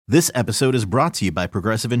This episode is brought to you by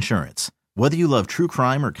Progressive Insurance. Whether you love true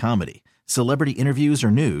crime or comedy, celebrity interviews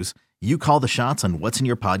or news, you call the shots on what's in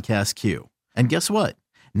your podcast queue. And guess what?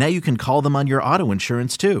 Now you can call them on your auto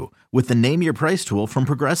insurance too with the Name Your Price tool from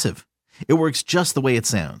Progressive. It works just the way it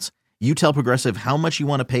sounds. You tell Progressive how much you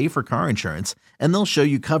want to pay for car insurance, and they'll show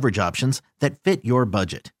you coverage options that fit your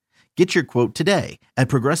budget. Get your quote today at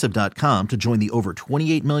Progressive.com to join the over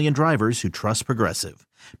 28 million drivers who trust Progressive.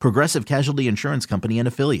 Progressive Casualty Insurance Company and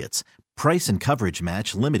Affiliates. Price and coverage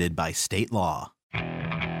match limited by state law.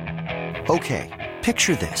 Okay,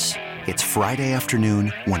 picture this. It's Friday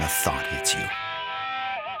afternoon when a thought hits you.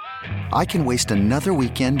 I can waste another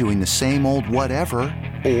weekend doing the same old whatever,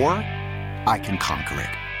 or I can conquer it.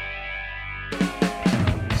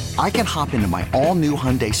 I can hop into my all-new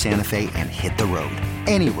Hyundai Santa Fe and hit the road.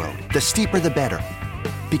 Any road. The steeper, the better.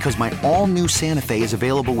 Because my all-new Santa Fe is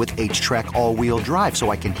available with H-Track all-wheel drive,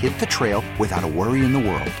 so I can hit the trail without a worry in the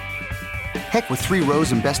world. Heck, with 3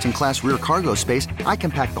 rows and best-in-class rear cargo space, I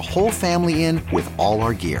can pack the whole family in with all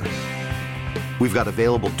our gear. We've got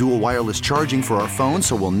available dual wireless charging for our phones,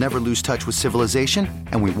 so we'll never lose touch with civilization,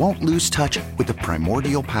 and we won't lose touch with the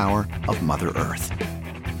primordial power of Mother Earth.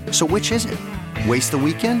 So which is it? Waste the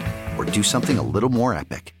weekend or do something a little more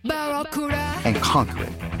epic? And conquer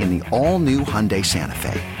it in the all-new Hyundai Santa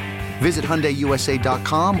Fe. Visit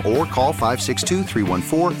HyundaiUSA.com or call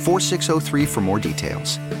 562-314-4603 for more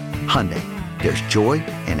details. Hyundai, there's joy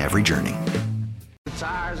in every journey. The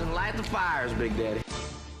tires and light the fires, Big Daddy.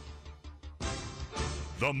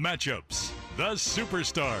 The matchups, the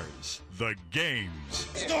superstars, the games.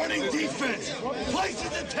 Starting defense, places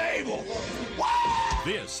the table.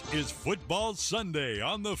 This is Football Sunday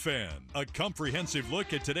on The Fan, a comprehensive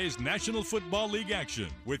look at today's National Football League action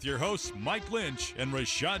with your hosts Mike Lynch and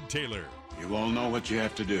Rashad Taylor. You all know what you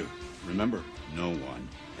have to do. Remember, no one,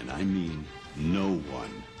 and I mean no one,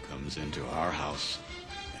 comes into our house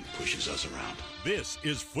and pushes us around. This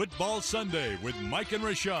is Football Sunday with Mike and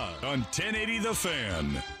Rashad on 1080 The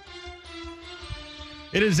Fan.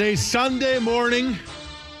 It is a Sunday morning.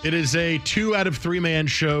 It is a 2 out of 3 man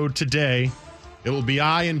show today. It will be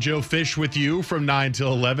I and Joe Fish with you from 9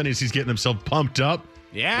 till 11 as he's getting himself pumped up.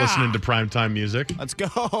 Yeah. Listening to primetime music. Let's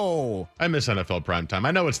go. I miss NFL primetime.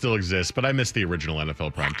 I know it still exists, but I miss the original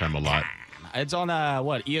NFL primetime a lot. It's on,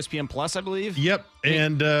 ESPN Plus, I believe? Yep.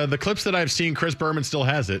 And the clips that I've seen, Chris Berman still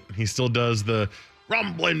has it. He still does the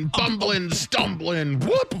rumbling, bumbling, stumbling,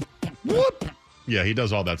 whoop, whoop. Yeah, he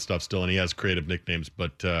does all that stuff still, and he has creative nicknames,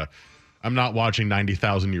 but I'm not watching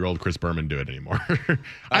 90,000-year-old Chris Berman do it anymore.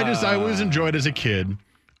 I always enjoyed as a kid.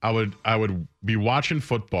 I would be watching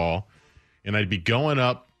football, and I'd be going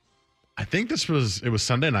up. I think it was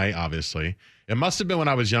Sunday night, obviously. It must have been when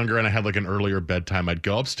I was younger and I had like an earlier bedtime. I'd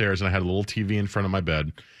go upstairs and I had a little TV in front of my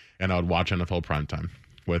bed, and I would watch NFL primetime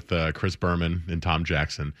with Chris Berman and Tom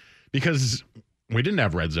Jackson, because we didn't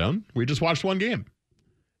have Red Zone. We just watched one game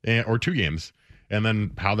or 2 games. And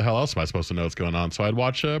then how the hell else am I supposed to know what's going on? So I'd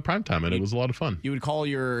watch primetime, and it was a lot of fun. You would call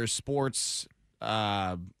your sports,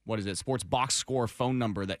 sports box score phone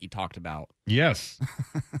number that you talked about. Yes.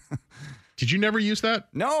 Did you never use that?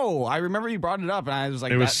 No, I remember you brought it up, and I was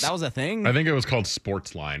like, that was a thing? I think it was called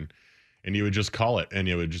Sportsline, and you would just call it, and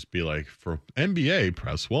it would just be like, for NBA,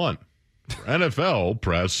 press 1. For NFL,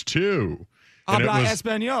 press 2. Habla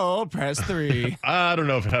Espanol, press 3. I don't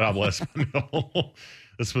know if it had Habla Espanol.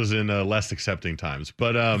 This was in less accepting times.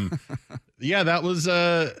 But, yeah, that was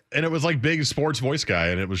and it was like big sports voice guy,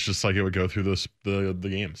 and it was just like it would go through the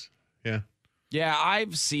games. Yeah. Yeah,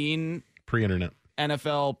 I've seen pre-internet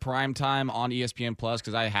NFL primetime on ESPN Plus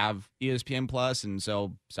because I have ESPN Plus, and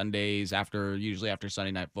so Sundays usually after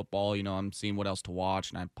Sunday Night Football, I'm seeing what else to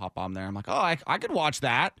watch, and I pop on there. I'm like, oh, I could watch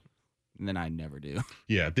that. And then I never do.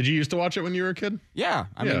 Yeah. Did you used to watch it when you were a kid? Yeah.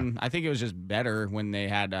 I mean, I think it was just better when they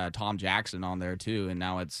had Tom Jackson on there, too. And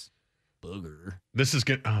now it's Booger. This is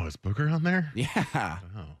good. Oh, is Booger on there? Yeah. Oh.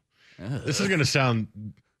 This is going to sound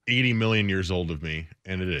 80 million years old of me,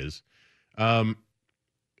 and it is. I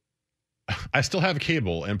still have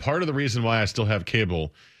cable. And part of the reason why I still have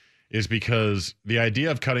cable is because the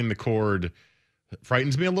idea of cutting the cord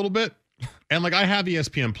frightens me a little bit. And like I have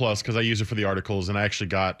ESPN Plus because I use it for the articles, and I actually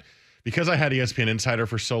got... Because I had ESPN Insider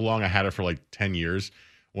for so long, I had it for like 10 years.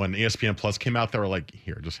 When ESPN Plus came out, they were like,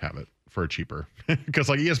 here, just have it for cheaper. Because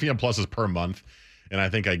like ESPN Plus is per month, and I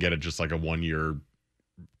think I get it just like a 1-year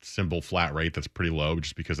simple flat rate that's pretty low,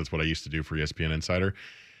 just because that's what I used to do for ESPN Insider.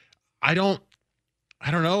 I don't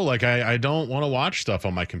know. Like I don't want to watch stuff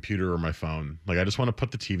on my computer or my phone. Like I just want to put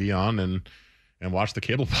the TV on and watch the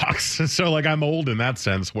cable box. So like I'm old in that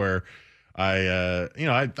sense where I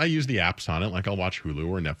use the apps on it. Like I'll watch Hulu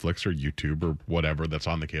or Netflix or YouTube or whatever that's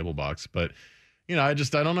on the cable box. But, I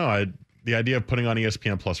don't know. The idea of putting on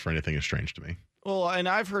ESPN Plus for anything is strange to me. Well, and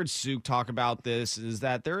I've heard Suk talk about this, is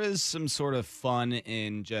that there is some sort of fun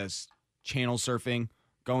in just channel surfing,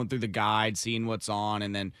 going through the guide, seeing what's on,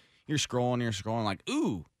 and then you're scrolling like,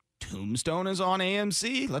 ooh, Tombstone is on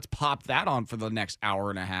AMC. Let's pop that on for the next hour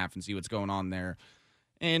and a half and see what's going on there.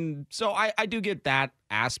 And so I do get that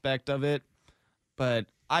aspect of it, but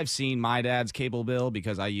I've seen my dad's cable bill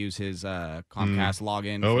because I use his Comcast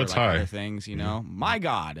login for it's high. other things, My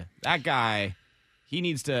God, that guy, he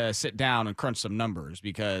needs to sit down and crunch some numbers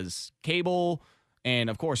because cable, and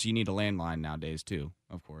of course you need a landline nowadays too,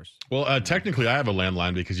 of course. Well, technically I have a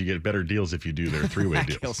landline because you get better deals if you do their three-way that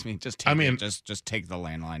deals. Kills me. Just take the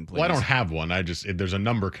landline, please. Well, I don't have one. There's a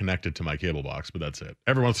number connected to my cable box, but that's it.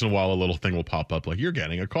 Every once in a while, a little thing will pop up like, you're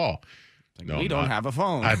getting a call. Like, no, we don't have a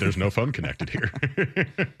phone. There's no phone connected here.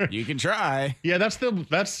 You can try. Yeah, that's the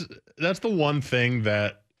one thing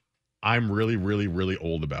that I'm really, really, really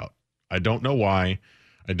old about. I don't know why.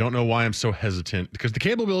 I don't know why I'm so hesitant, because the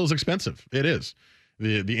cable bill is expensive. It is.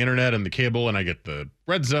 The internet and the cable, and I get the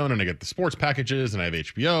Red Zone, and I get the sports packages, and I have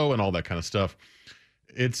HBO and all that kind of stuff.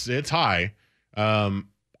 It's high.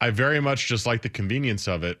 I very much just like the convenience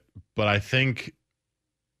of it, but I think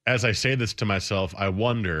as I say this to myself, I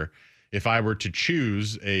wonder if I were to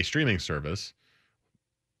choose a streaming service,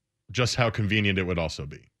 just how convenient it would also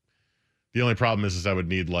be. The only problem is I would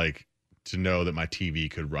need to know that my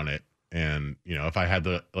TV could run it. And, if I had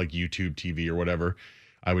the YouTube TV or whatever,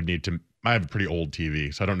 I would need to, I have a pretty old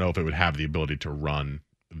TV, so I don't know if it would have the ability to run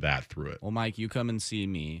that through it. Well, Mike, you come and see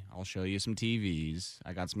me. I'll show you some TVs.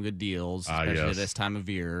 I got some good deals, especially this time of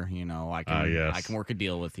year. I can work a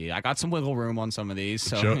deal with you. I got some wiggle room on some of these.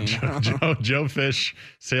 So Joe Fish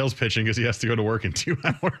sales pitching because he has to go to work in 2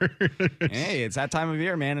 hours. Hey, it's that time of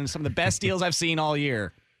year, man, and some of the best deals I've seen all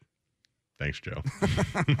year. Thanks, Joe.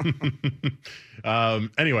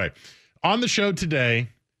 Anyway, on the show today,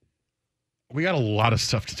 we got a lot of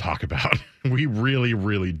stuff to talk about. We really,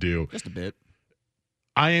 really do. Just a bit.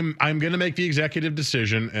 I'm going to make the executive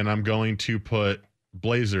decision, and I'm going to put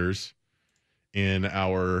Blazers in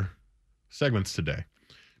our segments today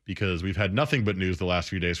because we've had nothing but news the last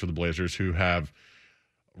few days for the Blazers, who have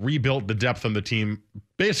rebuilt the depth on the team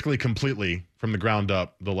basically completely from the ground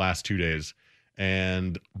up the last 2 days.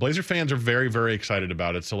 And Blazer fans are very, very excited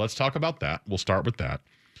about it. So let's talk about that. We'll start with that.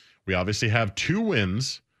 We obviously have 2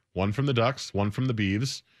 wins, one from the Ducks, one from the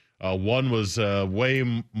Beavs. One was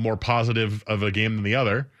way more positive of a game than the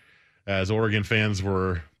other, as Oregon fans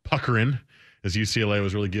were puckering as UCLA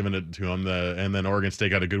was really giving it to them. And then Oregon State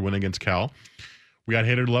got a good win against Cal. We got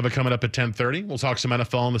Hater to Love It coming up at 10:30. We'll talk some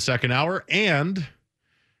NFL in the second hour. And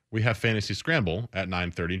we have Fantasy Scramble at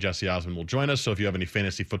 9:30. Jesse Osmond will join us. So if you have any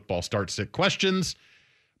fantasy football start-sit questions,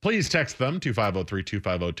 please text them,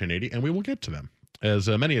 250-325-1080, and we will get to them, as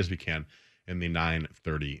many as we can, in the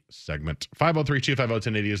 9:30 segment.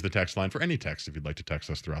 503-250-1080 is the text line for any text if you'd like to text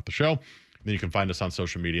us throughout the show. And then you can find us on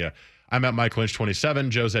social media. I'm at Mike Lynch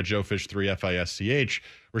 27. Joe's at JoeFish3, FISCH.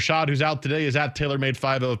 Rashad, who's out today, is at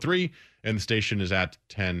TaylorMade503. And the station is at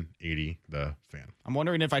 1080 The Fan. I'm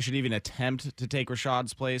wondering if I should even attempt to take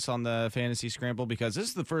Rashad's place on the Fantasy Scramble, because this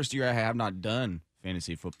is the first year I have not done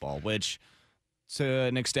fantasy football, which to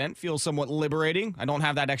an extent feels somewhat liberating. I don't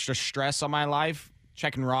have that extra stress on my life,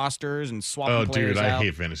 checking rosters and swapping players out. I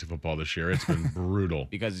hate fantasy football this year. It's been brutal.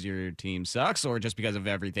 Because your team sucks, or just because of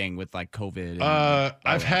everything with COVID?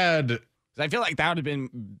 I've had... I feel like that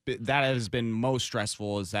has been most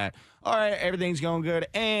stressful, is that, all right, everything's going good,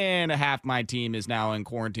 and half my team is now in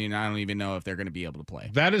quarantine, and I don't even know if they're going to be able to play.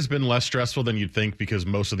 That has been less stressful than you'd think, because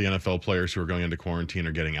most of the NFL players who are going into quarantine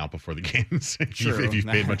are getting out before the games, if you've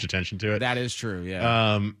paid much attention to it. That is true,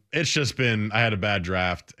 yeah. It's just been, I had a bad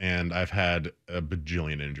draft, and I've had a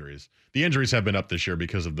bajillion injuries. The injuries have been up this year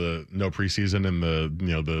because of the no preseason and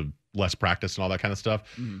the less practice and all that kind of stuff.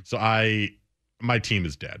 Mm-hmm. So my team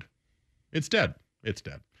is dead. It's dead. It's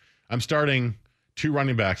dead. I'm starting 2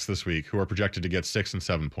 running backs this week who are projected to get 6 and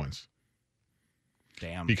 7 points.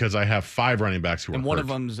 Damn. Because I have 5 running backs who are hurt. And one of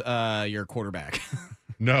them's your quarterback.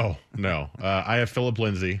 No. I have Phillip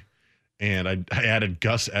Lindsay, and I added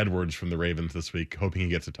Gus Edwards from the Ravens this week, hoping he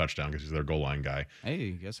gets a touchdown because he's their goal line guy.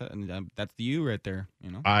 Hey, guess that's you right there.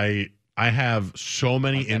 I have so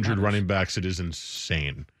many injured running backs, it is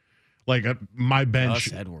insane. Like my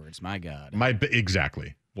bench. Gus Edwards, my God.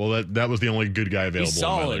 Exactly. Well, that was the only good guy available. He's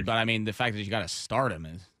solid, but I mean, the fact that you got to start him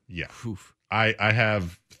is... Yeah. Oof. I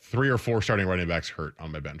have 3 or 4 starting running backs hurt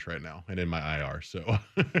on my bench right now and in my IR. So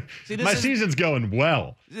my season's going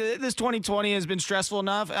well. This 2020 has been stressful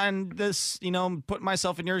enough, and this, putting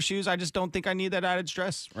myself in your shoes, I just don't think I need that added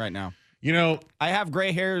stress right now. I have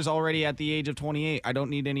gray hairs already at the age of 28. I don't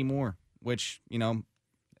need any more, which, in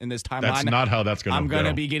this timeline, that's not how that's going to go. I'm going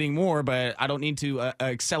to be getting more, but I don't need to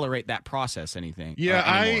accelerate that process anymore.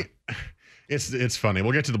 It's funny.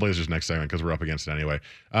 We'll get to the Blazers next segment because we're up against it anyway.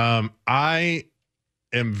 I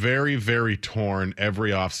am very, very torn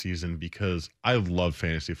every offseason because I love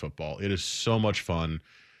fantasy football. It is so much fun.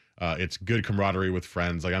 It's good camaraderie with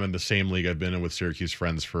friends. Like, I'm in the same league I've been in with Syracuse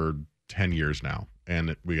friends for 10 years now,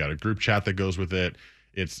 and we got a group chat that goes with it.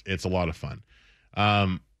 It's a lot of fun.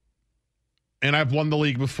 And I've won the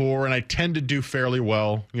league before, and I tend to do fairly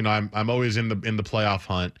well. I'm always in the playoff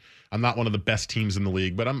hunt. I'm not one of the best teams in the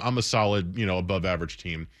league, but I'm a solid, above average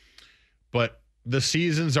team. But the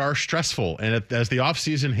seasons are stressful, and as the off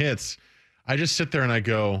season hits, I just sit there and I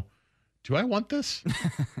go, do I want this?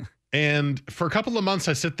 And for a couple of months,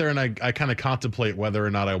 I sit there and I kind of contemplate whether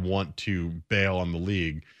or not I want to bail on the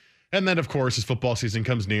league. And then, of course, as football season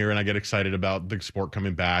comes near and I get excited about the sport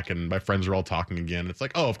coming back and my friends are all talking again, it's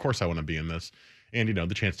like, oh, of course I want to be in this. And,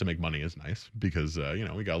 the chance to make money is nice because,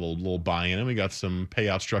 we got a little buy-in and we got some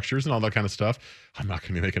payout structures and all that kind of stuff. I'm not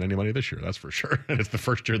going to be making any money this year, that's for sure. And it's the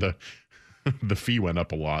first year the fee went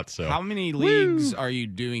up a lot. So how many leagues are you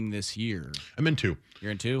doing this year? I'm in 2.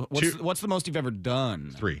 You're in 2? What's the most you've ever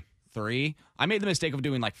done? 3. 3? I made the mistake of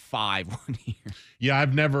doing like 5 one year.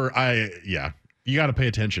 Yeah, you got to pay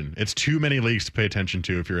attention. It's too many leagues to pay attention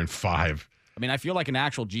to if you're in 5. I mean, I feel like an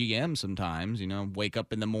actual GM sometimes, wake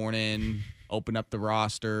up in the morning, open up the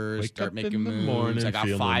rosters, start making moves. I got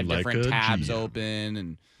 5 different tabs open.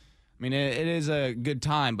 And I mean, it is a good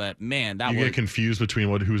time, but man, you get confused between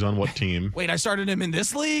who's on what team. Wait, I started him in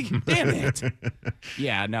this league? Damn it.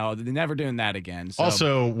 Yeah, no, never doing that again. So.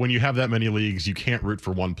 Also, when you have that many leagues, you can't root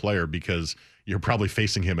for one player because you're probably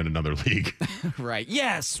facing him in another league. Right.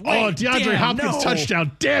 Yes. Wait, DeAndre Hopkins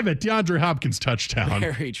touchdown. Damn it. DeAndre Hopkins touchdown.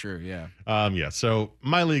 Very true. Yeah. So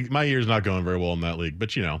my year's not going very well in that league,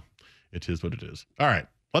 but it is what it is. All right.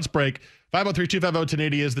 Let's break.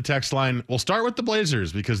 503-250-1080 is the text line. We'll start with the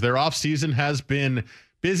Blazers because their offseason has been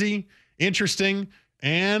busy, interesting,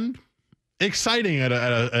 and exciting at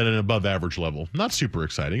an above average level. Not super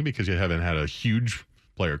exciting because you haven't had a huge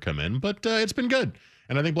player come in, but it's been good.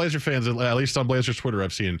 And I think Blazer fans, at least on Blazers Twitter,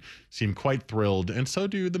 I've seen seem quite thrilled, and so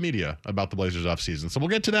do the media about the Blazers offseason. So we'll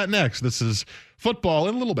get to that next. This is football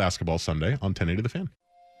and a little basketball Sunday on 1080 The Fan.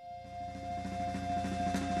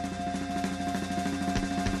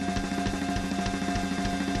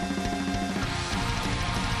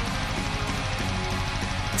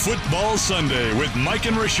 Football Sunday with Mike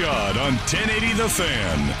and Rashad on 1080 The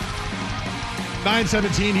Fan.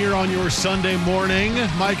 9:17 here on your Sunday morning.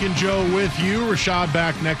 Mike and Joe with you. Rashad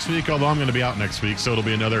back next week, although I'm going to be out next week, so it'll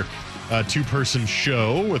be another 2-person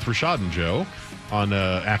show with Rashad and Joe on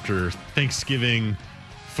after Thanksgiving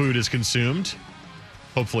food is consumed,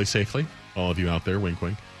 hopefully safely. All of you out there, wink,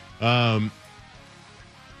 wink. I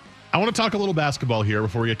want to talk a little basketball here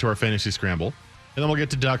before we get to our fantasy scramble. And then we'll get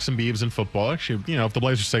to Ducks and Beavs and football. Actually, if the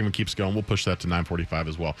Blazers segment keeps going, we'll push that to 9:45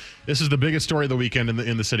 as well. This is the biggest story of the weekend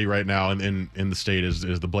in the city right now, and in the state is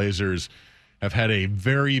the Blazers have had a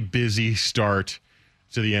very busy start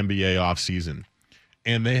to the NBA offseason.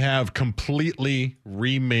 And they have completely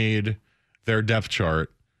remade their depth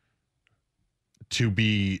chart to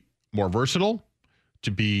be more versatile,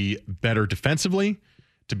 to be better defensively,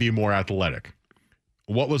 to be more athletic.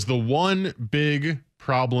 What was the one big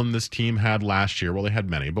problem this team had last year? Well, they had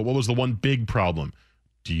many, but what was the one big problem?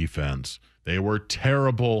 Defense. They were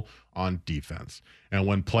terrible on defense. And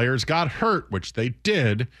when players got hurt, which they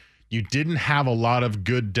did, you didn't have a lot of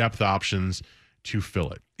good depth options to fill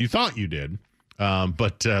it. You thought you did,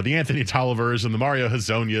 but the Anthony Tollivers and the Mario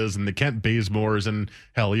Hezonias and the Kent Bazemores and,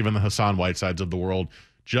 hell, even the Hassan Whitesides of the world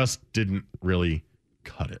just didn't really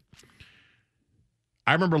cut it.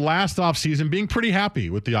 I remember last offseason being pretty happy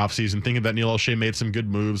with the offseason, thinking that Neil Olshey made some good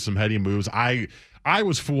moves, some heady moves. I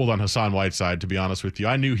was fooled on Hassan Whiteside, to be honest with you.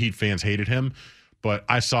 I knew Heat fans hated him, but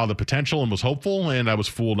I saw the potential and was hopeful, and I was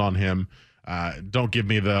fooled on him. Don't give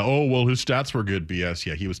me the, his stats were good BS.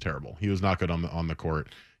 Yeah, he was terrible. He was not good on the court.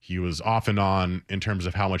 He was off and on in terms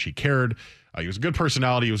of how much he cared. He was a good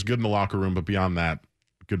personality. He was good in the locker room, but beyond that,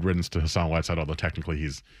 good riddance to Hassan Whiteside, although technically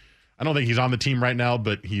I don't think he's on the team right now,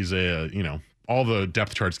 but he's all the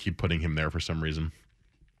depth charts keep putting him there for some reason.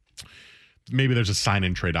 Maybe there's a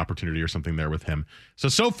sign-in trade opportunity or something there with him.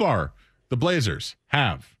 So far, the Blazers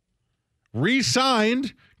have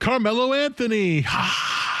re-signed Carmelo Anthony.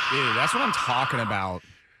 Dude, that's what I'm talking about.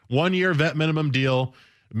 1 year vet minimum deal.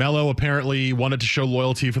 Melo apparently wanted to show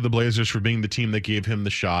loyalty for the Blazers for being the team that gave him the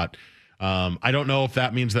shot. I don't know if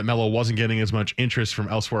that means that Melo wasn't getting as much interest from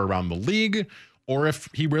elsewhere around the league, or if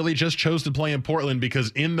he really just chose to play in Portland,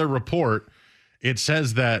 because in the report, it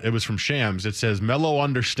says that it was from Shams. It says Melo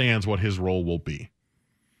understands what his role will be.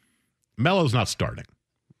 Melo's not starting,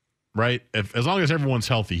 right? As long as everyone's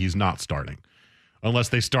healthy, he's not starting. Unless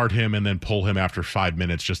they start him and then pull him after 5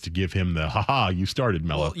 minutes just to give him the, haha, you started,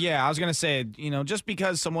 Melo. Well, yeah, I was going to say, just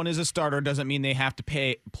because someone is a starter doesn't mean they have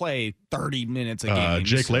to play 30 minutes a game.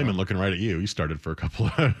 Jake Layman looking right at you. He started for a couple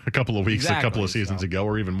of weeks, exactly, a couple of seasons ago,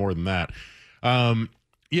 or even more than that.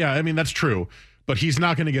 Yeah, I mean, that's true. But he's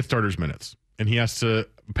not going to get starters minutes. And he has to,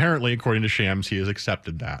 apparently, according to Shams, he has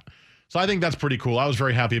accepted that. So I think that's pretty cool. I was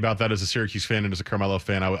very happy about that as a Syracuse fan and as a Carmelo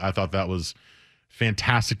fan. I thought that was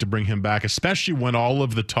fantastic to bring him back, especially when all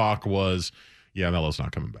of the talk was, yeah, Melo's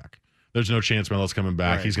not coming back. There's no chance Melo's coming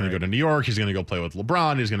back. He's going to go to New York. He's going to go play with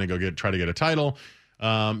LeBron. He's going to go try to get a title.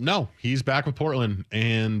 No, he's back with Portland.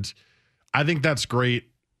 And I think that's great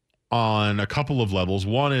on a couple of levels.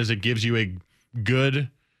 One is it gives you a good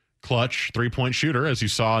clutch three-point shooter, as you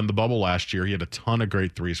saw in the bubble last year. He had a ton of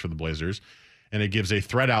great threes for the Blazers. And it gives a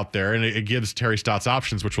threat out there, and it gives Terry Stotts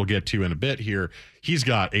options, which we'll get to in a bit here. He's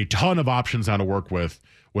got a ton of options now to work with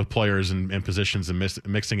players and positions and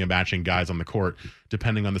mixing and matching guys on the court,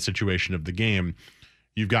 depending on the situation of the game.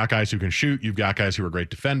 You've got guys who can shoot. You've got guys who are great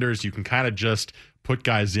defenders. You can kind of just put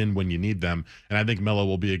guys in when you need them. And I think Melo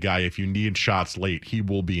will be a guy, if you need shots late, he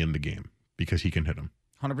will be in the game because he can hit them.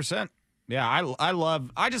 100%. Yeah,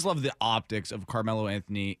 I just love the optics of Carmelo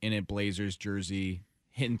Anthony in a Blazers jersey,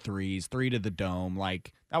 hitting threes, 3 to the dome.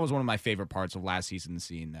 Like, that was one of my favorite parts of last season,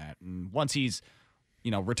 seeing that. And once he's,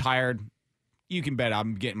 retired, you can bet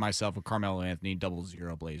I'm getting myself a Carmelo Anthony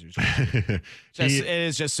 00 Blazers. It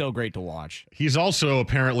is just so great to watch. He's also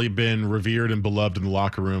apparently been revered and beloved in the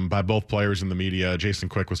locker room by both players and the media. Jason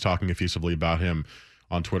Quick was talking effusively about him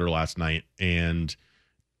on Twitter last night. And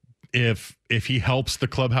if he helps the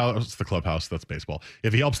clubhouse, that's baseball.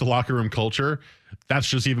 If he helps the locker room culture, that's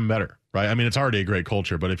just even better, right? I mean, it's already a great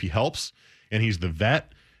culture, but if he helps and he's the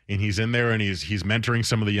vet and he's in there and he's mentoring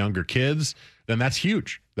some of the younger kids, then that's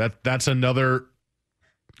huge. That's another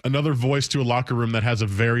voice to a locker room that has a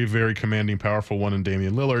very, very commanding, powerful one in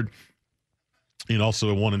Damian Lillard, and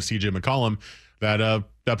also one in CJ McCollum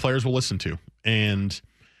that players will listen to, and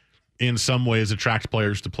in some ways attract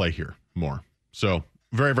players to play here more. So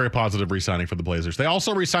very, very positive re-signing for the Blazers. They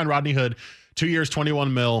also re-signed Rodney Hood, 2 years,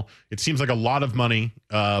 $21 million. It seems like a lot of money,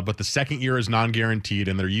 but the second year is non-guaranteed,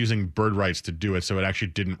 and they're using bird rights to do it, so it actually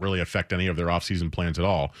didn't really affect any of their offseason plans at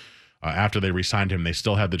all. After they re-signed him, they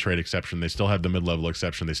still had the trade exception. They still had the mid-level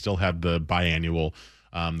exception. They still had the biannual.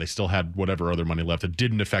 They still had whatever other money left. It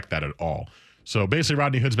didn't affect that at all. So basically,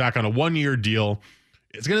 Rodney Hood's back on a 1-year deal.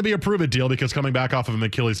 It's going to be a prove-it deal because coming back off of an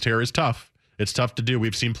Achilles tear is tough. It's tough to do.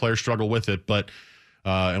 We've seen players struggle with it, but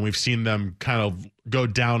and we've seen them kind of go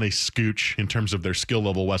down a scooch in terms of their skill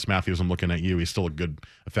level. Wes Matthews, I'm looking at you. He's still a good,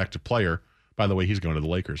 effective player. By the way, he's going to the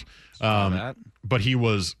Lakers. But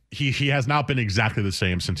he has not been exactly the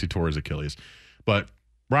same since he tore his Achilles. But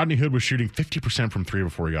Rodney Hood was shooting 50% from three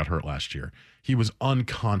before he got hurt last year. He was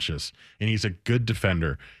unconscious, and he's a good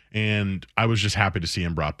defender. And I was just happy to see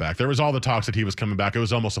him brought back. There was all the talks that he was coming back. It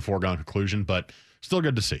was almost a foregone conclusion, but still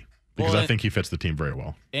good to see. Because I think he fits the team very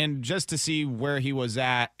well. And just to see where he was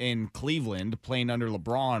at in Cleveland, playing under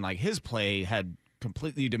LeBron, like his play had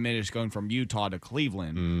completely diminished going from Utah to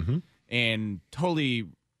Cleveland, and totally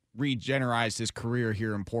regenerized his career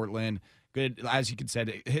here in Portland. Good, as you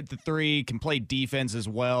said, hit the three, can play defense as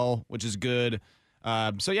well, which is good.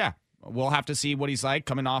 So yeah, we'll have to see what he's like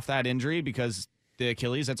coming off that injury, because the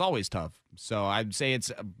Achilles, that's always tough. So I'd say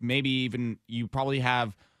it's maybe even you probably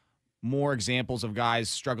have more examples of guys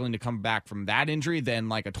struggling to come back from that injury than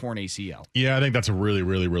like a torn ACL. Yeah, I think that's a really,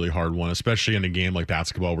 really, really hard one, especially in a game like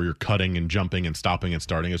basketball where you're cutting and jumping and stopping and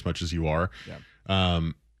starting as much as you are. Yeah.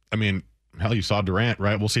 I mean, hell, you saw Durant,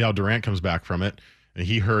 right? We'll see how Durant comes back from it. And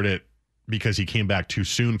he hurt it because he came back too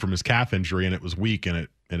soon from his calf injury, and it was weak, and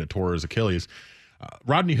it tore his Achilles.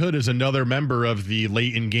 Rodney Hood is another member of the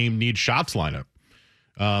late in game need shots lineup.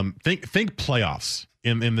 Think playoffs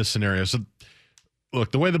in this scenario. So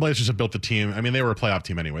look, the way the Blazers have built the team, I mean, they were a playoff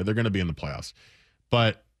team anyway. They're going to be in the playoffs.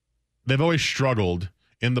 But they've always struggled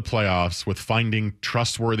in the playoffs with finding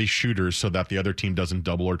trustworthy shooters so that the other team doesn't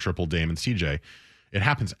double or triple Dame and CJ. It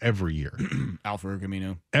happens every year. Al-Farouq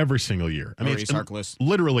Aminu. Every single year. I mean, it's Harkless.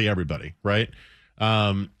 Literally everybody, right?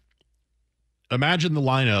 Imagine the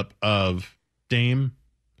lineup of Dame,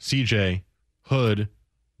 CJ, Hood,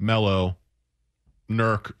 Melo,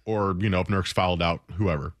 Nurk or, if Nurk's fouled out,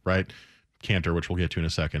 whoever, right? Cantor, which we'll get to in a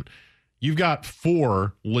second. You've got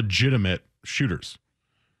 4 legitimate shooters.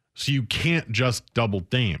 So you can't just double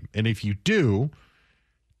Dame. And if you do,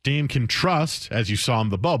 Dame can trust, as you saw in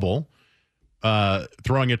the bubble,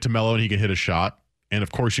 throwing it to Melo and he can hit a shot. And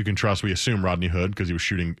of course you can trust, we assume, Rodney Hood, because he was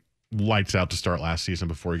shooting lights out to start last season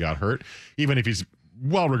before he got hurt. Even if he's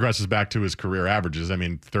regresses back to his career averages,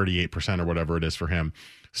 38% or whatever it is for him,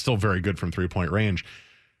 still very good from 3-point range.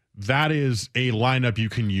 That is a lineup you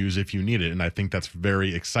can use if you need it. And I think that's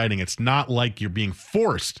very exciting. It's not like you're being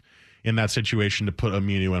forced in that situation to put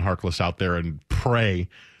Aminu and Harkless out there and pray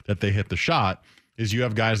that they hit the shot. Is you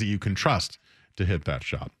have guys that you can trust to hit that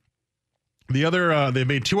shot. The other, they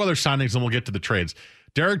made 2 other signings, and we'll get to the trades.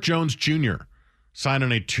 Derek Jones Jr. signed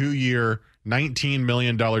on a 2-year, $19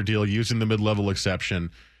 million deal using the mid-level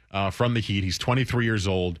exception from the Heat. He's 23 years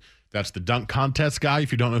old. That's the dunk contest guy,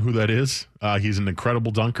 if you don't know who that is. He's an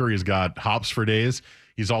incredible dunker. He's got hops for days.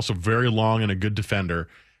 He's also very long and a good defender.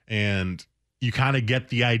 And you kind of get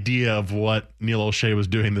the idea of what Neil O'Shea was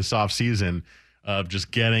doing this offseason, of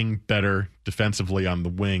just getting better defensively on the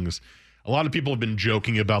wings. A lot of people have been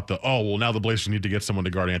joking about now the Blazers need to get someone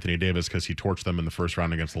to guard Anthony Davis because he torched them in the first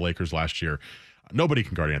round against the Lakers last year. Nobody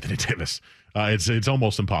can guard Anthony Davis. It's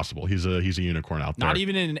almost impossible. He's a unicorn out there. Not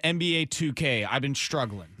even in NBA 2K. I've been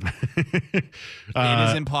struggling. It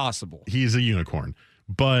is impossible. He's a unicorn.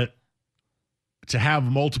 But to have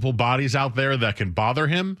multiple bodies out there that can bother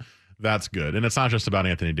him, that's good. And it's not just about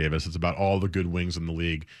Anthony Davis. It's about all the good wings in the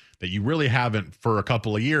league that you really haven't for a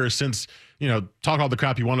couple of years since, talk all the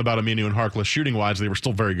crap you want about Aminu and Harkless shooting-wise, they were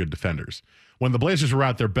still very good defenders. When the Blazers were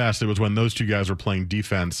at their best, it was when those 2 guys were playing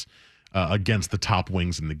defense against the top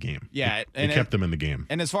wings in the game. Yeah. It kept them in the game.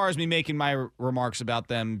 And as far as me making my remarks about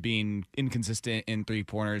them being inconsistent in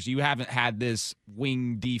 3-pointers, you haven't had this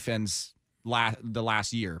wing defense the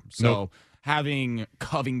last year. So Nope. Having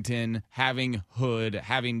Covington, having Hood,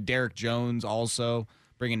 having Derek Jones also,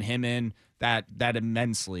 bringing him in, that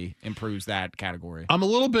immensely improves that category. I'm a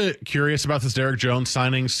little bit curious about this Derek Jones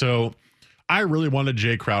signing. So I really wanted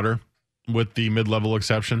Jay Crowder with the mid-level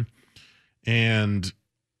exception. And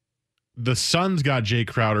the Suns got Jay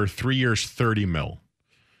Crowder 3 years, $30 million,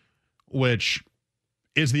 which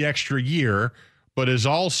is the extra year, but is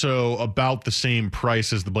also about the same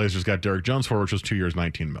price as the Blazers got Derek Jones for, which was 2 years,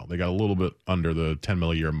 $19 million. They got a little bit under the $10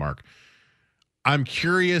 million a year mark. I'm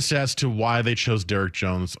curious as to why they chose Derek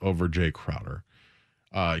Jones over Jay Crowder.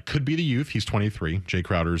 It could be the youth. He's 23. Jay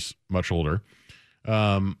Crowder's much older.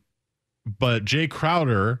 But Jay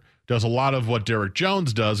Crowder does a lot of what Derek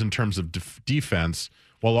Jones does in terms of defense,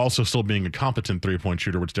 while also still being a competent 3-point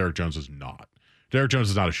shooter, which Derek Jones is not. Derek Jones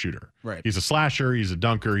is not a shooter. Right. He's a slasher. He's a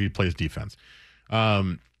dunker. He plays defense.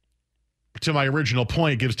 To my original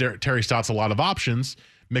point, gives Terry Stotts a lot of options,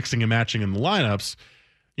 mixing and matching in the lineups.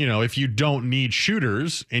 If you don't need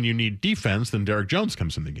shooters and you need defense, then Derek Jones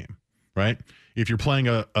comes in the game, right? If you're playing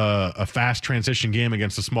a fast transition game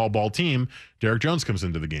against a small ball team, Derek Jones comes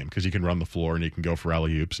into the game because he can run the floor and he can go for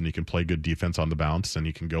alley-oops and he can play good defense on the bounce and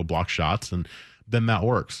he can go block shots, and then that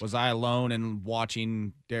works. Was I alone in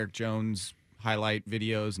watching Derek Jones highlight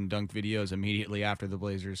videos and dunk videos immediately after the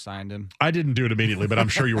Blazers signed him? I didn't do it immediately, but I'm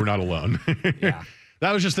sure you were not alone. Yeah.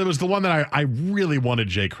 That was the one that I really wanted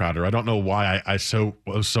Jay Crowder. I don't know why I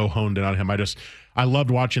was so honed in on him. I loved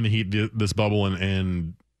watching the Heat this bubble,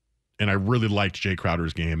 and I really liked Jay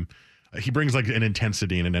Crowder's game. He brings like an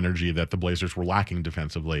intensity and an energy that the Blazers were lacking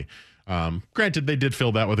defensively. Granted, they did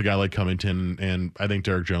fill that with a guy like Covington, and I think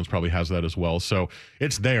Derek Jones probably has that as well. So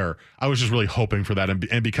it's there. I was just really hoping for that,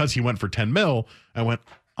 and because he went for $10 million, I went,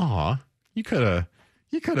 you could have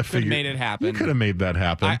made it happen. You could have made that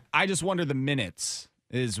happen. I just wonder the minutes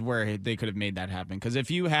is where they could have made that happen. Because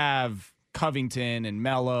if you have Covington and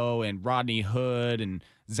Melo and Rodney Hood and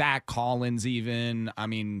Zach Collins even,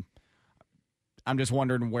 I'm just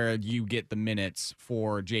wondering where you get the minutes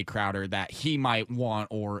for Jay Crowder that he might want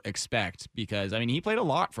or expect. Because, he played a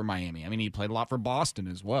lot for Miami. He played a lot for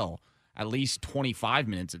Boston as well. At least 25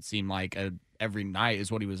 minutes, it seemed like, every night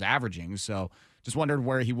is what he was averaging. So just wondered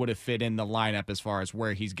where he would have fit in the lineup as far as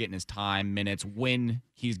where he's getting his time, minutes, when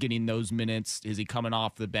he's getting those minutes. Is he coming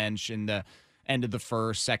off the bench in the end of the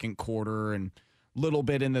first, second quarter, and little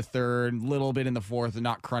bit in the third, little bit in the fourth, and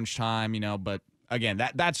not crunch time, but again,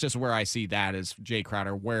 that's just where I see that as Jay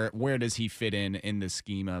Crowder. Where does he fit in the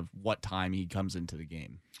scheme of what time he comes into the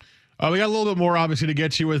game? We got a little bit more, obviously, to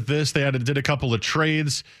get to with this. They did a couple of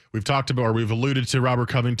trades. We've alluded to Robert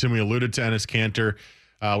Covington. We alluded to Enes Kanter.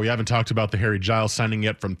 We haven't talked about the Harry Giles signing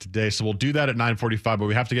yet from today, so we'll do that at 9:45, but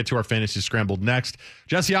we have to get to our Fantasy Scrambled next.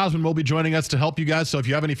 Jesse Osmond will be joining us to help you guys, so if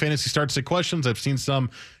you have any Fantasy Start Sit questions, I've seen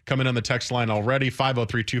some coming on the text line already,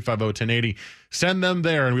 503-250-1080. Send them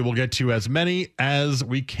there, and we will get to as many as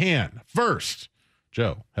we can. First,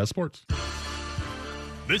 Joe has sports.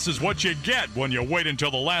 This is what you get when you wait until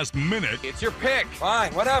the last minute. It's your pick.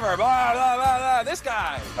 Fine, whatever. Blah, blah, blah, blah. This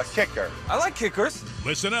guy. A kicker. I like kickers.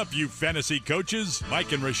 Listen up, you fantasy coaches.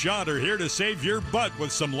 Mike and Rashad are here to save your butt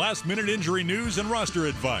with some last-minute injury news and roster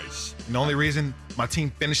advice. And the only reason my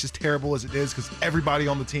team finished as terrible as it is because everybody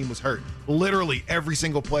on the team was hurt. Literally every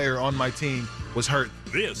single player on my team was hurt.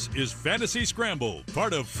 This is Fantasy Scramble,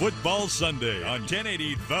 part of Football Sunday on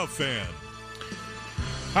 1080 The Fan.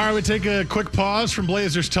 All right, we take a quick pause from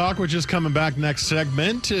Blazers Talk, which is coming back next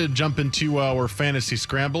segment to jump into our Fantasy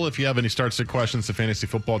Scramble. If you have any start-sit questions to fantasy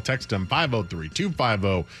football, text them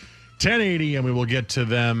 503-250-1080, and we will get to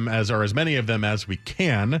them as many of them as we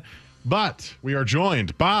can. But we are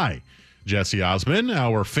joined by Jesse Osmond,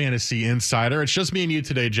 our fantasy insider. It's just me and you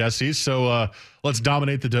today, Jesse, so let's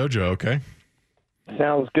dominate the dojo, okay?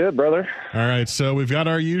 Sounds good, brother. All right, so we've got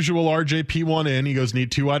our usual RJP1 in. He goes, need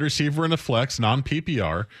 2 wide receiver and a flex,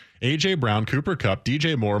 non-PPR. A.J. Brown, Cooper Kupp,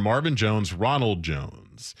 DJ Moore, Marvin Jones, Ronald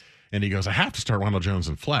Jones. And he goes, I have to start Ronald Jones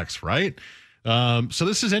in flex, right? So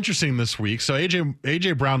this is interesting this week. So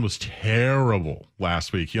A.J. Brown was terrible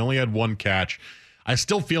last week. He only had 1 catch. I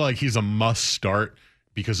still feel like he's a must start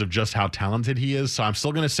because of just how talented he is. So I'm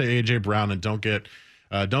still going to say A.J. Brown, and don't get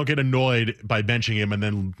annoyed by benching him and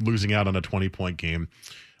then losing out on a 20-point game.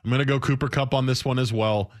 I'm going to go Cooper Kupp on this one as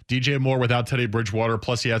well. DJ Moore without Teddy Bridgewater,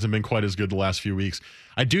 plus he hasn't been quite as good the last few weeks.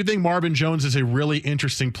 I do think Marvin Jones is a really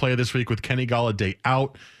interesting play this week with Kenny Golladay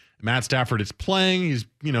out. Matt Stafford is playing. He's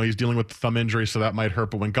dealing with the thumb injury, so that might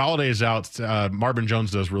hurt. But when Golladay is out, Marvin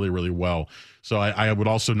Jones does really, really well. So I would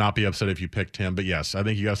also not be upset if you picked him. But yes, I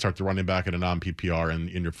think you got to start the running back at a non-PPR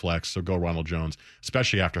in your flex. So go Ronald Jones,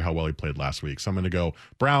 especially after how well he played last week. So I'm going to go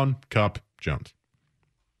Brown, Kupp, Jones.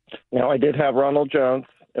 I did have Ronald Jones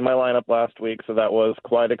in my lineup last week, so that was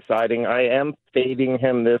quite exciting. I am fading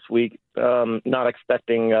him this week, not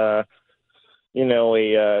expecting a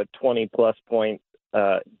 20-plus point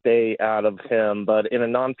day out of him, but in a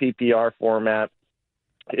non-PPR format,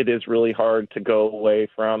 it is really hard to go away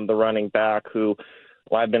from the running back who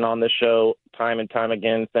I've been on the show time and time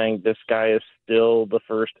again saying this guy is still the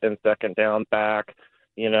first and second down back,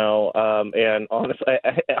 and honestly,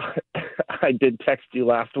 I did text you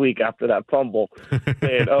last week after that fumble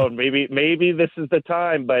saying, oh, maybe this is the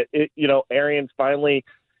time, but Arians finally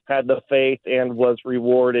had the faith and was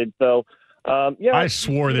rewarded. So, I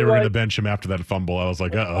swore they were going to bench him after that fumble. I was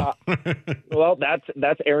like, uh-oh. Well,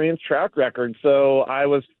 that's Arians' track record. So I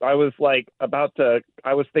was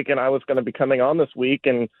thinking I was going to be coming on this week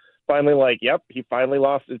and finally he finally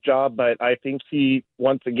lost his job. But I think he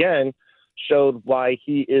once again showed why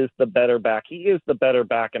he is the better back. He is the better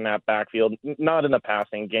back in that backfield, not in the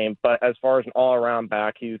passing game, but as far as an all-around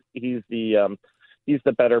back, he's the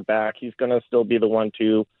better back. He's going to still be the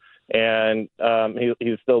 1-2. And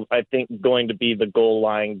he's still, I think, going to be the goal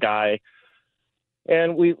line guy.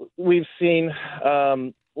 And we've seen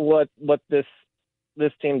what this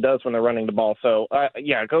team does when they're running the ball. So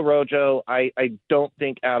go Rojo. I don't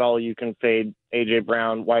think at all you can fade A.J.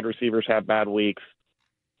 Brown. Wide receivers have bad weeks,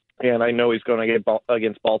 and I know he's going to get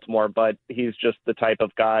against Baltimore, but he's just the type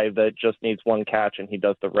of guy that just needs 1 catch and he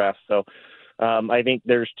does the rest. So. I think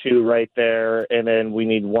there's 2 right there, and then we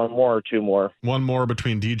need 1 more or 2 more. 1 more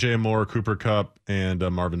between DJ Moore, Cooper Kupp, and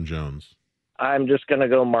Marvin Jones. I'm just going to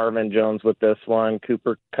go Marvin Jones with this one.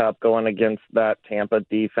 Cooper Kupp going against that Tampa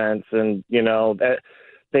defense, and that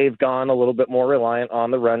they've gone a little bit more reliant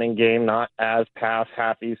on the running game, not as pass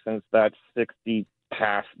happy since that 60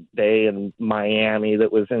 pass day in Miami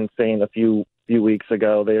that was insane a few weeks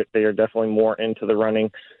ago. They are definitely more into the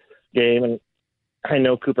running game, and I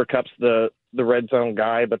know Cooper Kupp's the red zone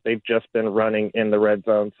guy, but they've just been running in the red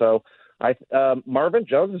zone. So Marvin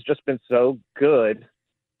Jones has just been so good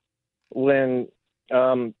when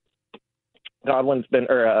Godwin's been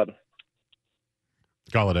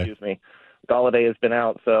Golladay. Excuse me. Golladay has been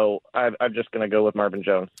out, so I'm just going to go with Marvin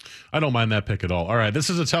Jones. I don't mind that pick at all. All right, this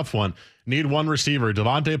is a tough one. Need 1 receiver,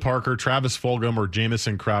 Devontae Parker, Travis Fulgham, or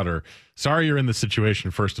Jamison Crowder. Sorry you're in this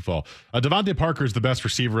situation, first of all. Devontae Parker is the best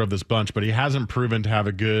receiver of this bunch, but he hasn't proven to have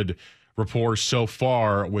a good rapport so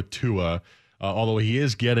far with Tua, although he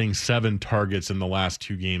is getting 7 targets in the last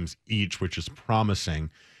 2 games each, which is promising.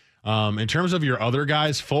 In terms of your other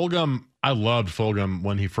guys, Fulgham, I loved Fulgham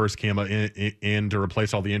when he first came in to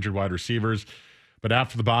replace all the injured wide receivers. But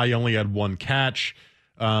after the bye, he only had 1 catch.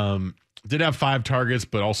 did have 5 targets,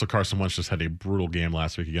 but also Carson Wentz just had a brutal game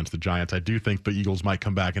last week against the Giants. I do think the Eagles might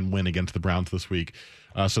come back and win against the Browns this week.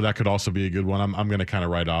 So that could also be a good one. I'm going to kind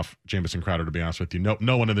of write off Jamison Crowder, to be honest with you.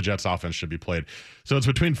 No one in the Jets offense should be played. So it's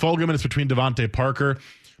between Fulgham and it's between Devontae Parker.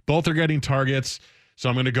 Both are getting targets. So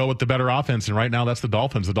I'm going to go with the better offense. And right now that's the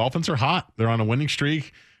Dolphins. The Dolphins are hot. They're on a winning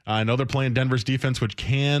streak. I know they're playing Denver's defense, which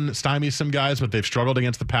can stymie some guys, but they've struggled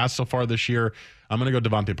against the pass so far this year. I'm going to go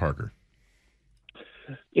Devontae Parker.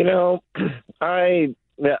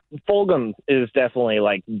 Fulgham is definitely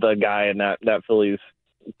like the guy in that Phillies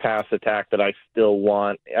pass attack that I still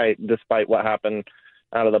want. Despite what happened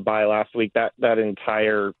out of the bye last week, that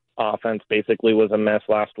entire offense basically was a mess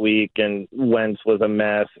last week, and Wentz was a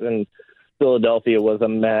mess, and Philadelphia was a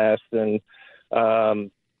mess, and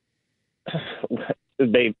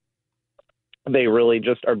they really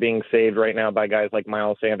just are being saved right now by guys like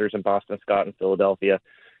Miles Sanders and Boston Scott in Philadelphia.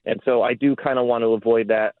 And so I do kind of want to avoid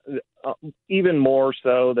that, even more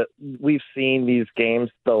so that we've seen these games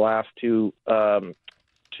the last 2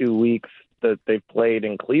 weeks that they've played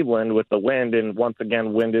in Cleveland with the wind. And once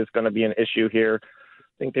again, wind is going to be an issue here.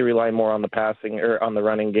 I think they rely more on the passing or on the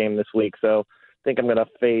running game this week. So I think I'm going to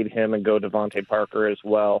fade him and go Devontae Parker as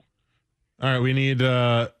well. All right, we need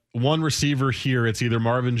one receiver here. It's either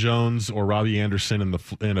Marvin Jones or Robbie Anderson in a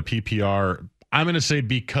PPR. I'm going to say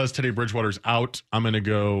because Teddy Bridgewater's out, I'm going to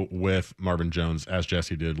go with Marvin Jones as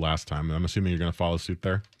Jesse did last time. I'm assuming you're going to follow suit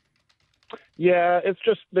there. Yeah, it's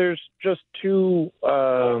just there's just two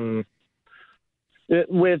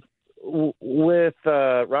with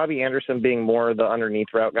Robbie Anderson being more the underneath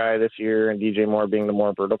route guy this year and DJ Moore being the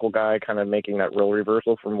more vertical guy, kind of making that role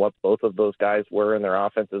reversal from what both of those guys were in their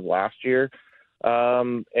offenses last year,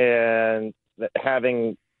 and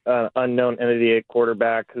having unknown entity at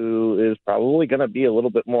quarterback who is probably going to be a little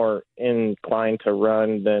bit more inclined to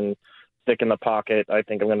run than stick in the pocket. I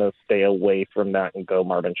think I'm going to stay away from that and go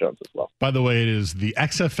Marvin Jones as well. By the way, it is the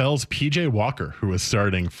XFL's PJ Walker who is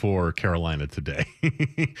starting for Carolina today.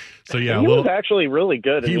 So yeah, he was actually really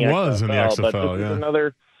good. He was in the XFL. But this yeah.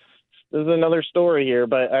 is another story here.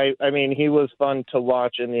 But I mean, he was fun to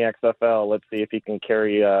watch in the XFL. Let's see if he can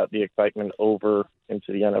carry the excitement over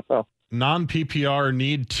into the NFL. Non-PPR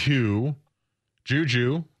need 2,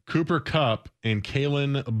 Juju, Cooper Kupp, and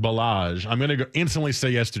Kalen Ballage. I'm going to instantly say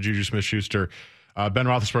yes to Juju Smith-Schuster. Ben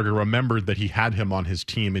Roethlisberger remembered that he had him on his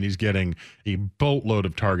team, and he's getting a boatload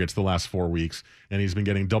of targets the last 4 weeks, and he's been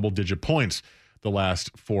getting double-digit points the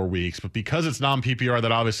last 4 weeks. But because it's non-PPR,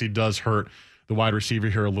 that obviously does hurt the wide receiver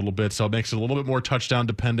here a little bit, so it makes it a little bit more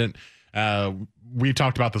touchdown-dependent. We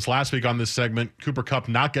talked about this last week on this segment. Cooper Kupp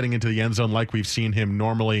not getting into the end zone like we've seen him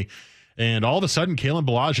normally. And all of a sudden, Kalen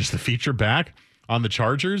Ballage is the feature back on the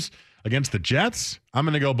Chargers against the Jets. I'm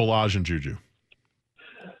going to go Ballage and Juju.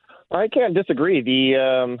 I can't disagree.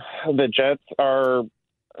 The Jets are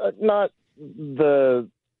not the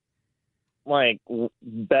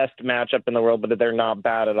best matchup in the world, but they're not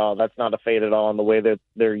bad at all. That's not a fade at all in the way that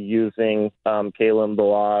they're using Kalen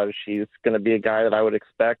Ballage. He's going to be a guy that I would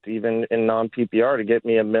expect, even in non-PPR, to get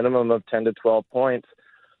me a minimum of 10 to 12 points.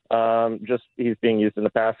 Just he's being used in the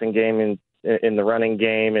passing game and in the running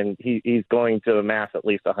game, and he's going to amass at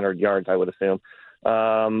least 100 yards, I would assume.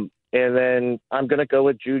 And then I'm going to go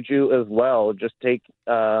with Juju as well. Just take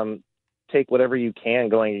whatever you can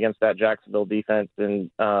going against that Jacksonville defense,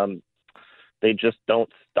 and they just don't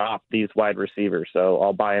stop these wide receivers. So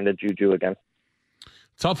I'll buy into Juju again.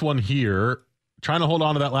 Tough one here. Trying to hold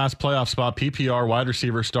on to that last playoff spot. PPR wide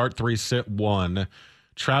receiver, start 3, sit 1.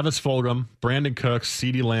 Travis Fulgham, Brandon Cooks,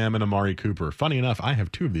 CeeDee Lamb, and Amari Cooper. Funny enough, I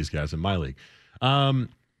have 2 of these guys in my league.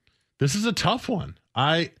 This is a tough one.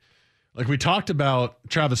 We talked about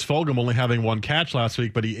Travis Fulgham only having 1 catch last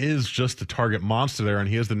week, but he is just a target monster there, and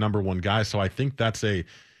he is the number 1 guy. So I think that's a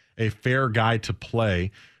fair guy to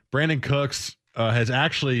play. Brandon Cooks has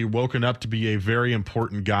actually woken up to be a very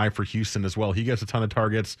important guy for Houston as well. He gets a ton of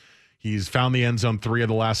targets. He's found the end zone 3 of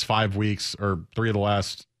the last 5 weeks, or 3 of the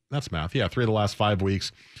last. That's math. Yeah, 3 of the last 5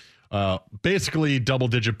 weeks. Basically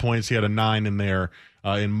double-digit points. He had a 9 in there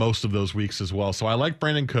in most of those weeks as well. So I like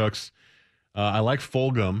Brandon Cooks. I like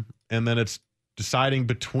Fulgham. And then it's deciding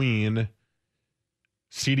between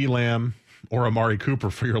CeeDee Lamb or Amari Cooper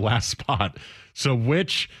for your last spot. So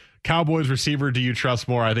which Cowboys receiver do you trust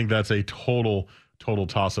more? I think that's a total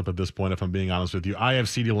toss-up at this point, if I'm being honest with you. I have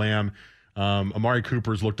CeeDee Lamb. Amari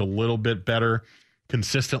Cooper's looked a little bit better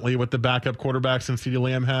consistently with the backup quarterbacks than CeeDee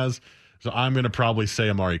Lamb has. So I'm going to probably say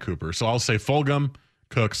Amari Cooper. So I'll say Fulgham,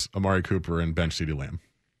 Cooks, Amari Cooper, and bench CeeDee Lamb.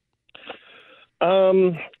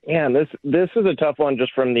 This is a tough one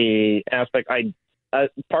just from the aspect.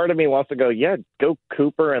 Part of me wants to go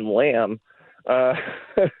Cooper and Lamb.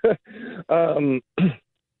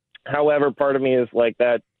 However, part of me is like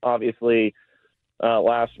that. Obviously,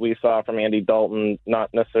 last we saw from Andy Dalton,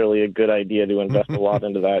 not necessarily a good idea to invest a lot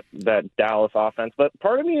into that Dallas offense. But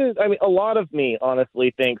part of me is, a lot of me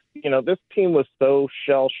honestly thinks, this team was so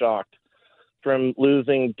shell-shocked from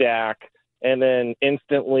losing Dak, and then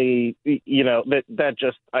instantly, that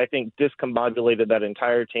just, I think, discombobulated that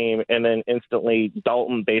entire team, and then instantly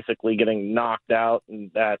Dalton basically getting knocked out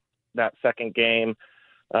in that second game.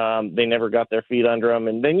 They never got their feet under them.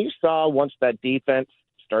 And then you saw once that defense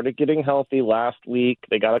started getting healthy last week,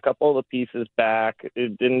 they got a couple of the pieces back.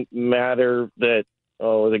 It didn't matter that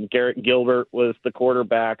Garrett Gilbert was the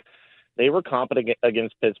quarterback. They were competent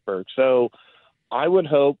against Pittsburgh. So I would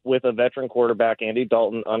hope with a veteran quarterback, Andy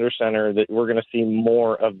Dalton, under center, that we're going to see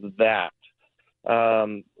more of that.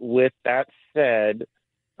 With that said,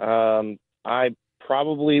 I'm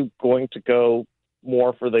probably going to go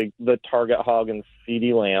more for the target hog and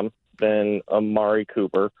CeeDee Lamb than Amari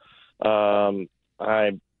Cooper.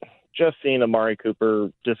 I've just seen Amari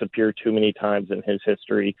Cooper disappear too many times in his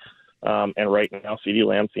history. And right now, CeeDee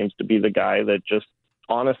Lamb seems to be the guy that just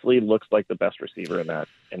honestly looks like the best receiver in that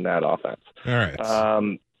offense. All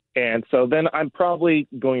right. And so then I'm probably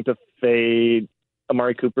going to fade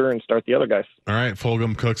Amari Cooper and start the other guys. All right.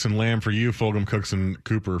 Fulgham, Cooks, and Lamb for you. Fulgham, Cooks, and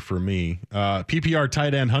Cooper for me. PPR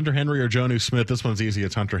tight end, Hunter Henry or Jonnu Smith. This one's easy.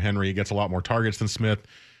 It's Hunter Henry. He gets a lot more targets than Smith.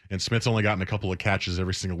 And Smith's only gotten a couple of catches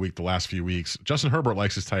every single week the last few weeks. Justin Herbert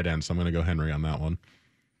likes his tight end, so I'm going to go Henry on that one.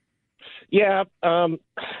 Yeah,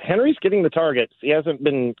 Henry's getting the targets. He hasn't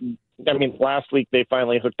been last week they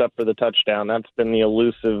finally hooked up for the touchdown. That's been the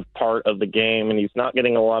elusive part of the game, and he's not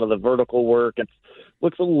getting a lot of the vertical work. It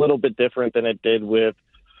looks a little bit different than it did with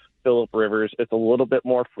Phillip Rivers. It's a little bit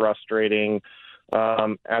more frustrating.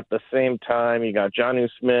 At the same time, you got Jonnu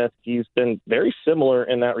Smith. He's been very similar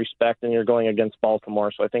in that respect, and you're going against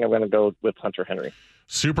Baltimore. So I think I'm going to go with Hunter Henry.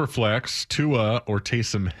 Superflex, Tua or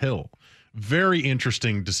Taysom Hill. Very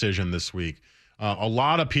interesting decision this week. A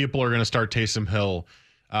lot of people are going to start Taysom Hill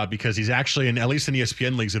because he's actually, at least in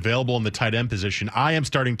ESPN leagues, available in the tight end position. I am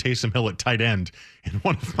starting Taysom Hill at tight end in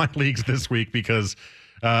one of my leagues this week because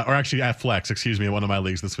or actually at flex, in one of my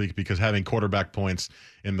leagues this week because having quarterback points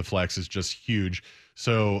in the flex is just huge.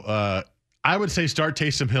 So I would say start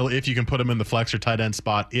Taysom Hill if you can put him in the flex or tight end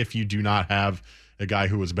spot if you do not have a guy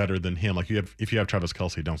who is better than him. Like if you have Travis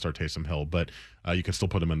Kelce, don't start Taysom Hill, but you can still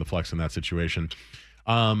put him in the flex in that situation.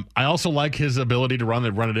 I also like his ability to run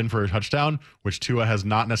it in for a touchdown, which Tua has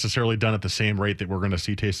not necessarily done at the same rate that we're going to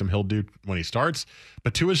see Taysom Hill do when he starts.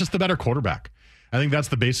 But Tua is just the better quarterback. I think that's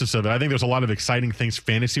the basis of it. I think there's a lot of exciting things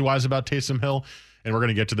fantasy-wise about Taysom Hill, and we're going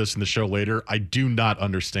to get to this in the show later. I do not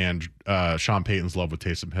understand Sean Payton's love with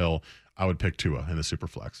Taysom Hill. I would pick Tua in the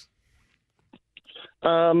Superflex.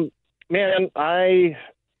 Man,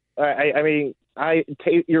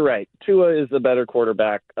 you're right. Tua is the better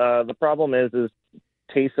quarterback. The problem is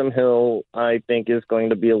Taysom Hill, I think, is going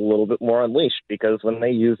to be a little bit more unleashed because when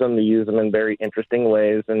they use him in very interesting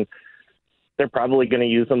ways, and they're probably going to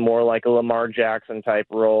use him more like a Lamar Jackson type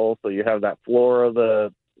role. So you have that floor of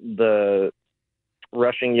the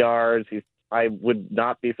rushing yards. I would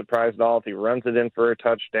not be surprised at all if he runs it in for a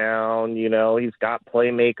touchdown. He's got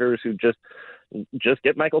playmakers who just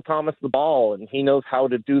get Michael Thomas the ball, and he knows how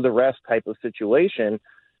to do the rest type of situation.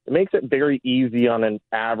 It makes it very easy on an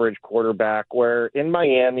average quarterback, where in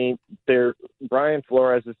Miami, Brian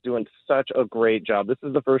Flores is doing such a great job. This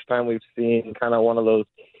is the first time we've seen kind of one of those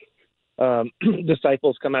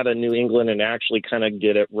disciples come out of New England and actually kind of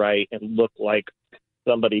get it right and look like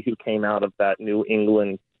somebody who came out of that New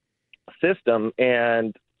England system.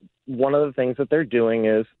 And one of the things that they're doing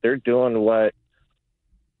is they're doing what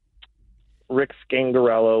Rick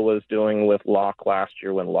Scangarello was doing with Locke last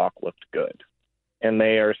year when Locke looked good. And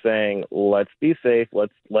they are saying, let's be safe.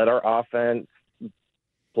 Let's let our offense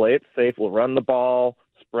play it safe. We'll run the ball,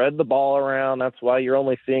 spread the ball around. That's why you're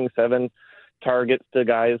only seeing 7 targets to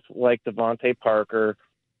guys like Devontae Parker.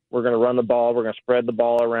 We're going to run the ball. We're going to spread the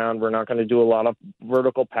ball around. We're not going to do a lot of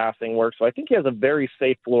vertical passing work. So I think he has a very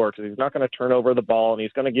safe floor because he's not going to turn over the ball, and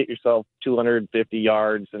he's going to get yourself 250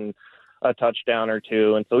 yards and a touchdown or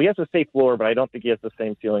two. And so he has a safe floor, but I don't think he has the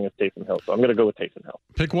same ceiling as Taysom Hill. So I'm going to go with Taysom Hill.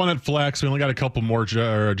 Pick one at flex. We only got a couple more,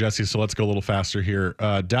 Jesse, so let's go a little faster here.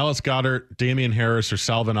 Dallas Goedert, Damian Harris, or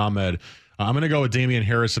Salvon Ahmed. I'm going to go with Damian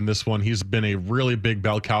Harris in this one. He's been a really big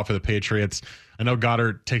bell cow for the Patriots. I know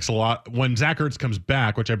Goddard takes a lot. When Zach Ertz comes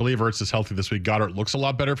back, which I believe Ertz is healthy this week, Goddard looks a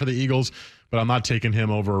lot better for the Eagles, but I'm not taking him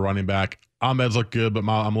over a running back. Ahmed's looked good, but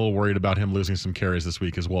I'm a little worried about him losing some carries this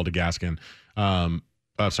week as well to Gaskin. To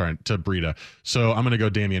Breida. So I'm going to go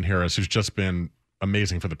Damian Harris, who's just been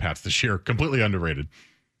amazing for the Pats this year. Completely underrated.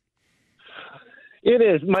 It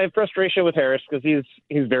is my frustration with Harris because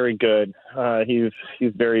he's very good. He's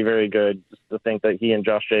very, very good. Just to think that he and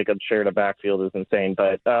Josh Jacobs shared a backfield is insane.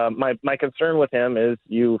 But my concern with him is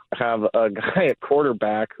you have a guy at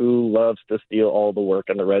quarterback who loves to steal all the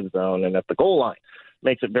work in the red zone and at the goal line.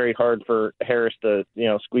 Makes it very hard for Harris to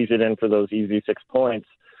squeeze it in for those easy 6 points.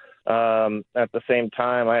 At the same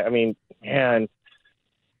time, I mean, man,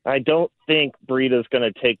 I don't think Breida's going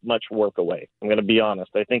to take much work away. I'm going to be honest.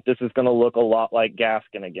 I think this is going to look a lot like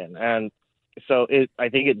Gaskin again. And so I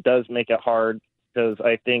think it does make it hard because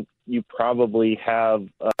I think you probably have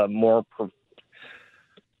more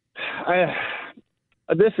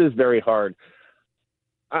this is very hard.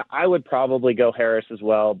 I would probably go Harris as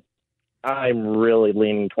well. I'm really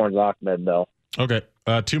leaning towards Ahmed, though. Okay.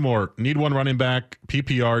 2 more. Need one running back,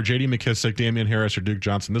 PPR, J.D. McKissick, Damian Harris, or Duke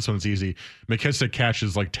Johnson. This one's easy. McKissick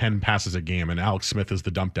catches like 10 passes a game, and Alex Smith is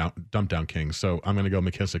the dump down king. So I'm going to go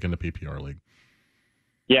McKissick in the PPR league.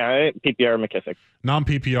 Yeah, PPR McKissick.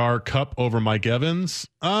 Non-PPR, Kupp over Mike Evans.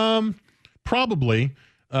 Probably.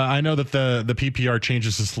 I know that the PPR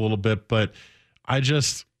changes this a little bit, but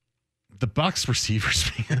the Bucs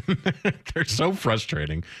receivers, man, they're so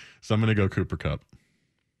frustrating. So I'm going to go Cooper Kupp.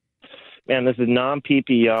 Man, this is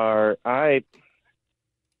non-PPR.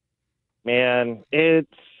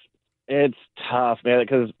 It's tough, man,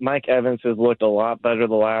 because Mike Evans has looked a lot better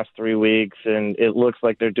the last 3 weeks, and it looks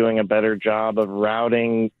like they're doing a better job of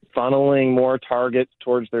funneling more targets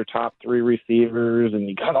towards their top 3 receivers, and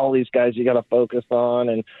you got all these guys you got to focus on,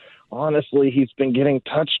 and honestly, he's been getting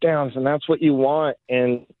touchdowns, and that's what you want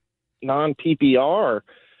in non-PPR,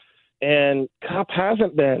 and Kupp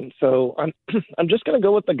hasn't been, so I'm just going to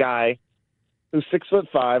go with the guy who's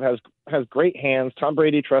 6'5", has great hands. Tom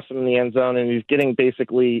Brady trusts him in the end zone, and he's getting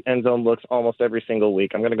basically end zone looks almost every single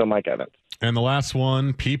week. I'm going to go Mike Evans. And the last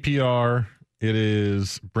one, PPR, it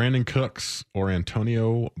is Brandon Cooks or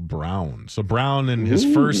Antonio Brown. So Brown in his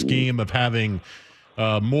first game of having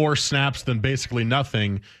more snaps than basically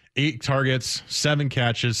nothing, 8 targets, 7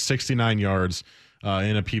 catches, 69 yards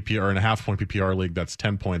in a PPR, in a half-point PPR league. That's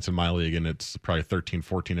 10 points in my league, and it's probably 13,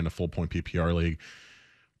 14 in a full-point PPR league.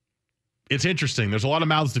 It's interesting. There's a lot of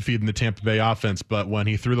mouths to feed in the Tampa Bay offense, but when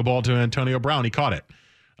he threw the ball to Antonio Brown, he caught it.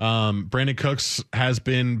 Brandon Cooks has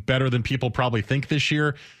been better than people probably think this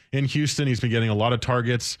year in Houston. He's been getting a lot of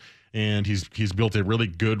targets, and he's built a really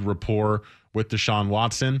good rapport with Deshaun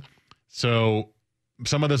Watson. So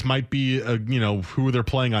some of this might be, who they're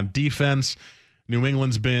playing on defense. New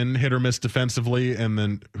England's been hit or miss defensively, and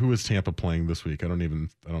then who is Tampa playing this week? I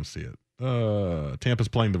don't see it. Tampa's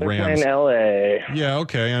playing the Rams. They're playing LA. Yeah,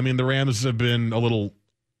 okay. I mean, the Rams have been a little...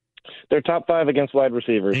 They're top 5 against wide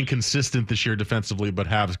receivers. Inconsistent this year defensively, but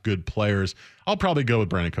have good players. I'll probably go with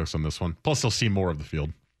Brandon Cooks on this one. Plus, they'll see more of the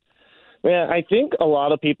field. Yeah, I think a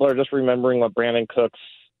lot of people are just remembering what Brandon Cooks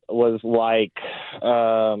was like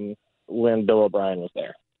when Bill O'Brien was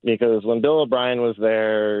there. Because when Bill O'Brien was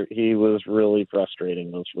there, he was really frustrating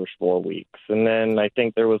those first 4 weeks. And then I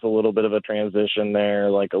think there was a little bit of a transition there,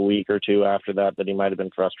 like a week or 2 after that he might have been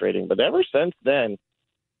frustrating. But ever since then,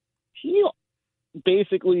 he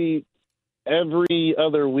basically every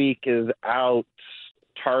other week is out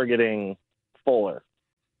targeting Fuller.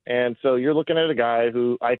 And so you're looking at a guy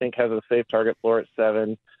who I think has a safe target floor at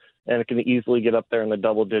 7 and can easily get up there in the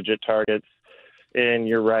double-digit targets. And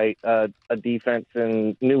you're right, a defense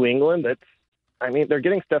in New England they're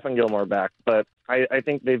getting Stephen Gilmore back, but I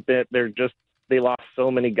think they lost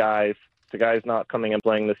so many guys to guys not coming and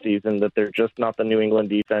playing this season that they're just not the New England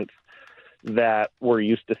defense that we're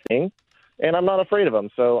used to seeing. And I'm not afraid of them.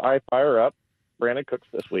 So I fire up Brandon Cooks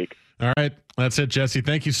this week. All right. That's it, Jesse.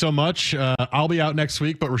 Thank you so much. I'll be out next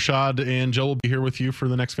week, but Rashad and Joe will be here with you for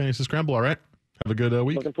the next Fantasy Scramble. All right. Have a good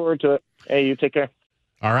week. Looking forward to it. Hey, you take care.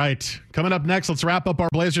 All right. Coming up next, let's wrap up our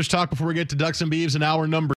Blazers talk before we get to Ducks and Beavs in hour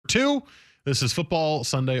number 2. This is Football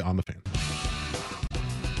Sunday on the Fan.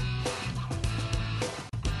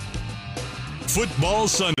 Football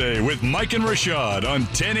Sunday with Mike and Rashad on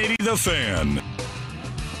 1080 The Fan.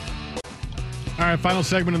 All right, final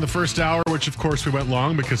segment in the first hour, which of course we went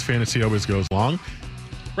long because fantasy always goes long.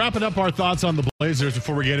 Wrapping up our thoughts on the Blazers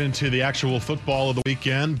before we get into the actual football of the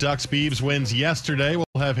weekend. Ducks Beavs wins yesterday. We'll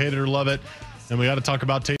have hate it or love it. And we got to talk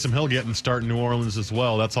about Taysom Hill getting start in New Orleans as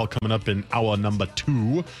well. That's all coming up in hour number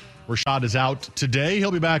 2. Rashad is out today. He'll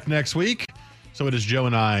be back next week. So it is Joe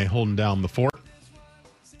and I holding down the fort.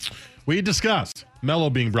 We discussed Melo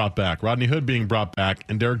being brought back, Rodney Hood being brought back,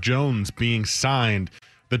 and Derek Jones being signed.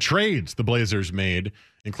 The trades the Blazers made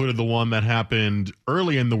included the one that happened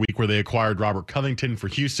early in the week where they acquired Robert Covington for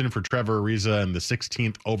Houston for Trevor Ariza and the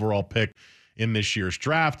 16th overall pick in this year's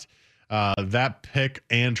draft. That pick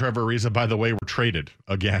and Trevor Ariza, by the way, were traded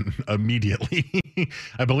again immediately.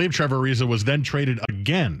 I believe Trevor Ariza was then traded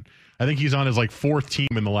again. I think he's on his fourth team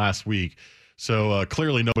in the last week. So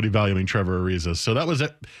clearly nobody valuing Trevor Ariza. So that was,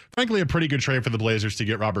 frankly, a pretty good trade for the Blazers to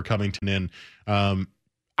get Robert Covington in.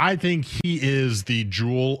 I think he is the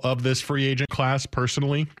jewel of this free agent class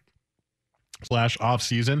personally /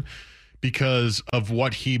 offseason because of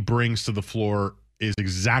what he brings to the floor is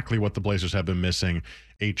exactly what the Blazers have been missing,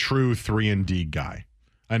 a true 3-and-D guy.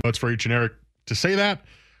 I know it's very generic to say that,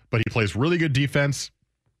 but he plays really good defense.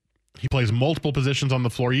 He plays multiple positions on the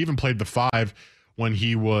floor. He even played the 5 when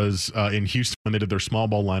he was in Houston when they did their small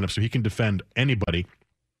ball lineup, so he can defend anybody,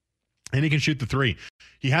 and he can shoot the 3.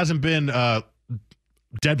 He hasn't been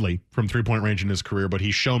deadly from three-point range in his career, but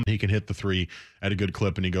he's shown he can hit the 3 at a good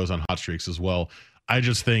clip, and he goes on hot streaks as well. I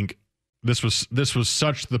just think this was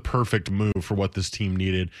such the perfect move for what this team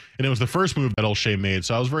needed, and it was the first move that Olshey made.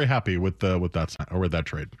 So I was very happy with that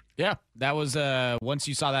trade. Yeah, that was once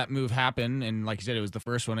you saw that move happen, and like you said, it was the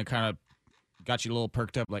first one. It kind of got you a little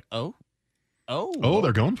perked up, like oh,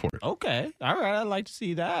 they're going for it. Okay, all right, I'd like to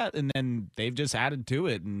see that. And then they've just added to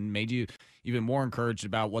it and made you even more encouraged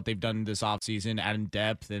about what they've done this offseason, adding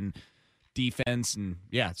depth and defense. And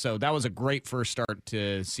yeah, so that was a great first start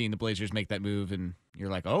to seeing the Blazers make that move. And you're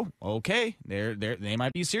like, oh, okay, they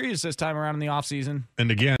might be serious this time around in the offseason. And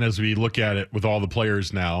again, as we look at it with all the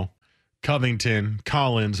players now, Covington,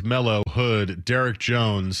 Collins, Melo, Hood, Derek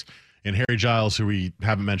Jones, and Harry Giles, who we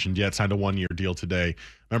haven't mentioned yet, signed a 1-year deal today.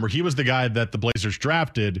 Remember, he was the guy that the Blazers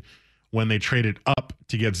drafted when they traded up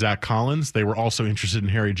to get Zach Collins. They were also interested in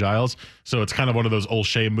Harry Giles. So it's kind of one of those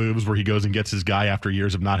Olshey moves where he goes and gets his guy after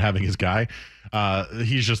years of not having his guy.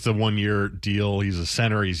 He's just a 1-year deal. He's a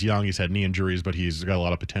center. He's young. He's had knee injuries, but he's got a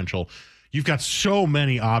lot of potential. You've got so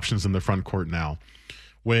many options in the front court now,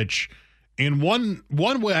 which in one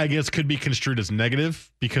way, I guess, could be construed as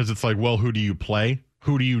negative because it's like, well, who do you play?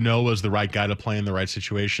 Who do you know is the right guy to play in the right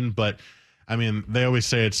situation? But, I mean, they always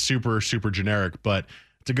say it's super, super generic, but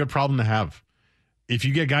it's a good problem to have. If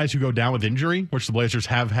you get guys who go down with injury, which the Blazers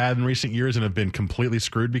have had in recent years and have been completely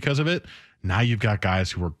screwed because of it, now you've got guys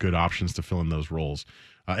who are good options to fill in those roles.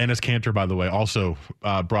 Enes Kanter, by the way, also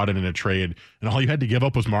brought in a trade, and all you had to give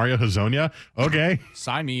up was Mario Hezonja. Okay.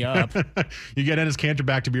 Sign me up. You get Enes Kanter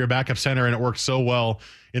back to be your backup center, and it worked so well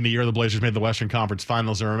in the year the Blazers made the Western Conference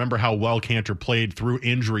Finals. And remember how well Kanter played through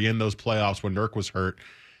injury in those playoffs when Nurk was hurt,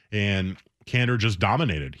 and Kanter just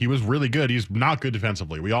dominated. He was really good. He's not good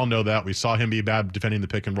defensively. We all know that. We saw him be bad defending the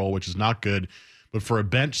pick and roll, which is not good. But for a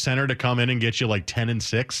bench center to come in and get you like 10 and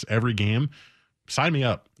 6 every game, sign me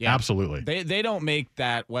up. Yeah, absolutely. They don't make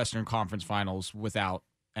that Western Conference Finals without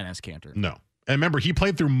Enes Kanter. No. And remember, he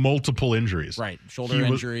played through multiple injuries. Right. Shoulder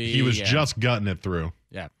injury. He was just gutting it through.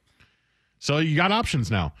 Yeah. So you got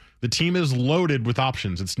options now. The team is loaded with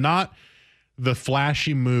options. It's not the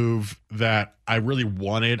flashy move that I really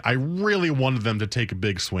wanted. I really wanted them to take a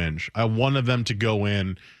big swinge. I wanted them to go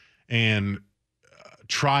in and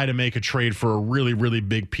try to make a trade for a really, really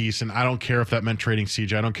big piece. And I don't care if that meant trading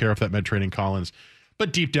CJ. I don't care if that meant trading Collins.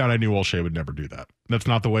 But deep down, I knew Olshey would never do that. That's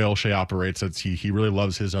not the way Olshey operates. He really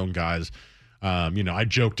loves his own guys. I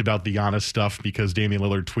joked about the Giannis stuff because Damian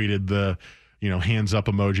Lillard tweeted the hands up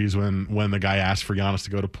emojis when the guy asked for Giannis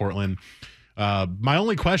to go to Portland. My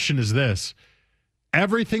only question is this.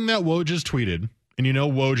 Everything that Woj has tweeted, and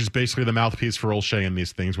Woj is basically the mouthpiece for Olshey in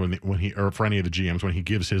these things when he or for any of the GMs when he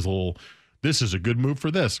gives his little, this is a good move for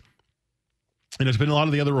this. And there's been a lot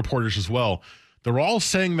of the other reporters as well. They're all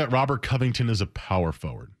saying that Robert Covington is a power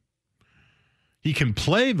forward. He can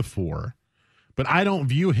play the 4, but I don't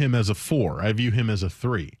view him as a 4. I view him as a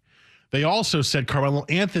 3. They also said Carmelo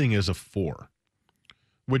Anthony is a 4,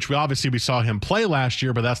 which we saw him play last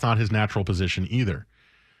year, but that's not his natural position either.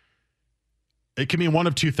 It can mean one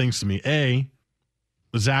of two things to me. A,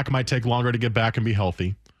 Zach might take longer to get back and be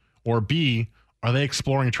healthy. Or B, are they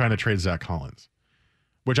exploring trying to trade Zach Collins?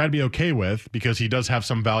 Which I'd be okay with because he does have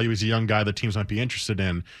some value. He's a young guy that teams might be interested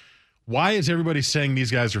in. Why is everybody saying these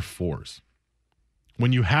guys are 4s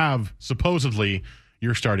when you have supposedly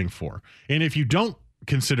your starting 4? And if you don't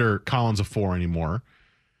consider Collins a 4 anymore,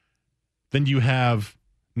 then you have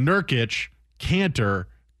Nurkic, Kanter,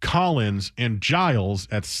 Collins, and Giles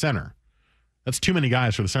at center. That's too many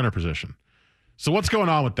guys for the center position. So what's going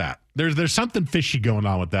on with that? There's something fishy going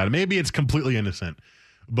on with that. And maybe it's completely innocent.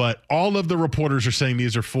 But all of the reporters are saying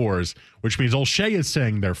these are 4s, which means Olshey is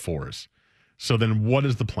saying they're 4s. So then what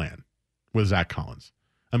is the plan with Zach Collins?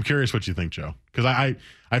 I'm curious what you think, Joe. Because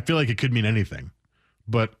I feel like it could mean anything.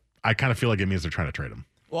 But I kind of feel like it means they're trying to trade him.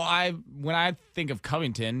 Well, when I think of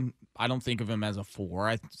Covington, I don't think of him as a 4.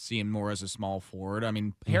 I see him more as a small forward. I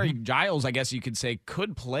mean, Harry Giles, I guess you could say,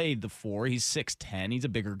 could play the 4. He's 6'10". He's a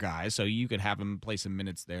bigger guy, so you could have him play some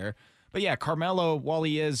minutes there. But yeah, Carmelo, while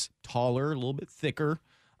he is taller, a little bit thicker,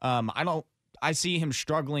 I see him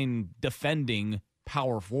struggling defending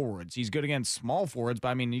power forwards. He's good against small forwards, but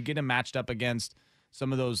I mean, you get him matched up against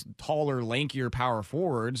some of those taller, lankier power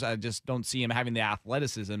forwards. I just don't see him having the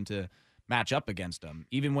athleticism to match up against them.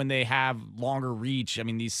 Even when they have longer reach, I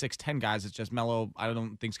mean, these 6'10" guys, it's just Melo, I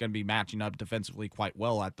don't think is going to be matching up defensively quite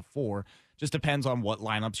well at the 4. Just depends on what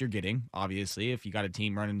lineups you're getting, obviously. If you got a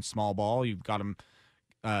team running small ball, you've got him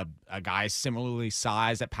a guy similarly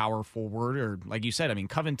sized at power forward, or like you said, I mean,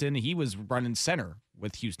 Covington, he was running center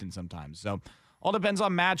with Houston sometimes. So all depends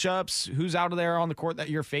on matchups, who's out of there on the court that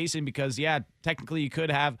you're facing, because, yeah, technically you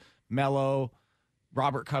could have Melo,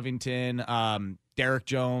 Robert Covington, Derek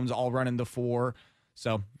Jones all running the 4.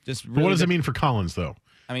 So just really, what does it mean for Collins, though?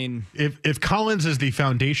 I mean, if Collins is the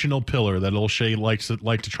foundational pillar that Olshey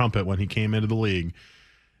liked to trumpet when he came into the league,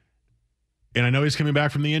 and I know he's coming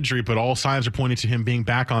back from the injury, but all signs are pointing to him being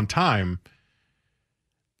back on time,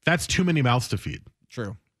 that's too many mouths to feed.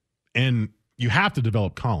 True. And you have to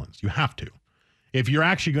develop Collins. You have to. If you're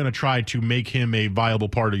actually going to try to make him a viable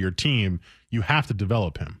part of your team, you have to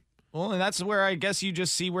develop him. Well, and that's where I guess you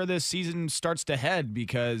just see where this season starts to head,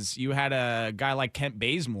 because you had a guy like Kent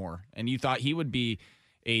Bazemore, and you thought he would be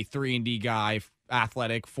a 3-and-D guy,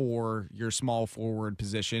 athletic for your small forward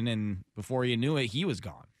position, and before you knew it, he was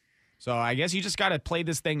gone. So I guess you just got to play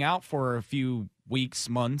this thing out for a few weeks,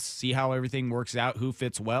 months, see how everything works out, who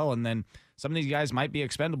fits well, and then some of these guys might be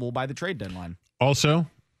expendable by the trade deadline. Also,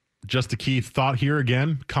 just a key thought here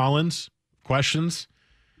again, Collins, questions.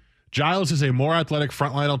 Giles is a more athletic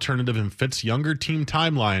frontline alternative and fits younger team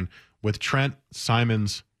timeline with Trent,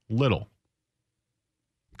 Simons, Little.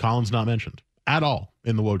 Collins not mentioned at all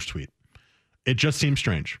in the Woj tweet. It just seems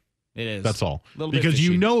strange. It is. That's all. Because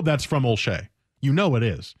you know that's from Olshey. You know it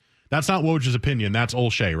is. That's not Woj's opinion. That's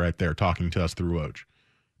Olshey right there talking to us through Woj.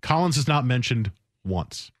 Collins is not mentioned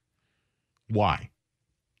once. Why?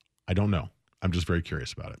 I don't know. I'm just very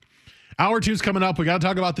curious about it. Hour 2's coming up. We got to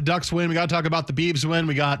talk about the Ducks win. We got to talk about the Beavs win.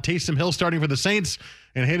 We got Taysom Hill starting for the Saints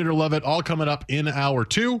and hate it or love it, all coming up in hour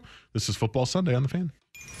 2. This is Football Sunday on The Fan.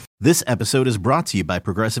 This episode is brought to you by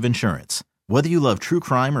Progressive Insurance. Whether you love true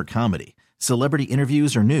crime or comedy, celebrity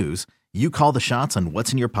interviews or news, you call the shots on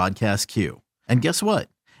what's in your podcast queue. And guess what?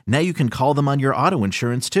 Now you can call them on your auto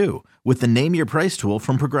insurance too with the Name Your Price tool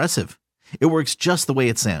from Progressive. It works just the way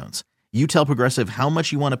it sounds. You tell Progressive how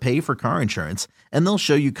much you want to pay for car insurance, and they'll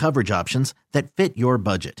show you coverage options that fit your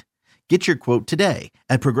budget. Get your quote today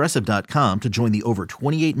at Progressive.com to join the over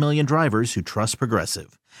 28 million drivers who trust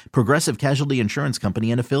Progressive. Progressive Casualty Insurance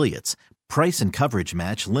Company and Affiliates. Price and coverage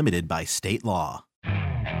match limited by state law.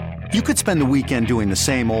 You could spend the weekend doing the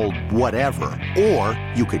same old whatever, or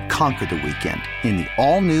you could conquer the weekend in the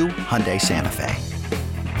all-new Hyundai Santa Fe.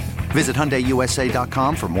 Visit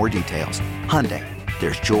HyundaiUSA.com for more details. Hyundai,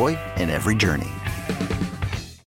 there's joy in every journey.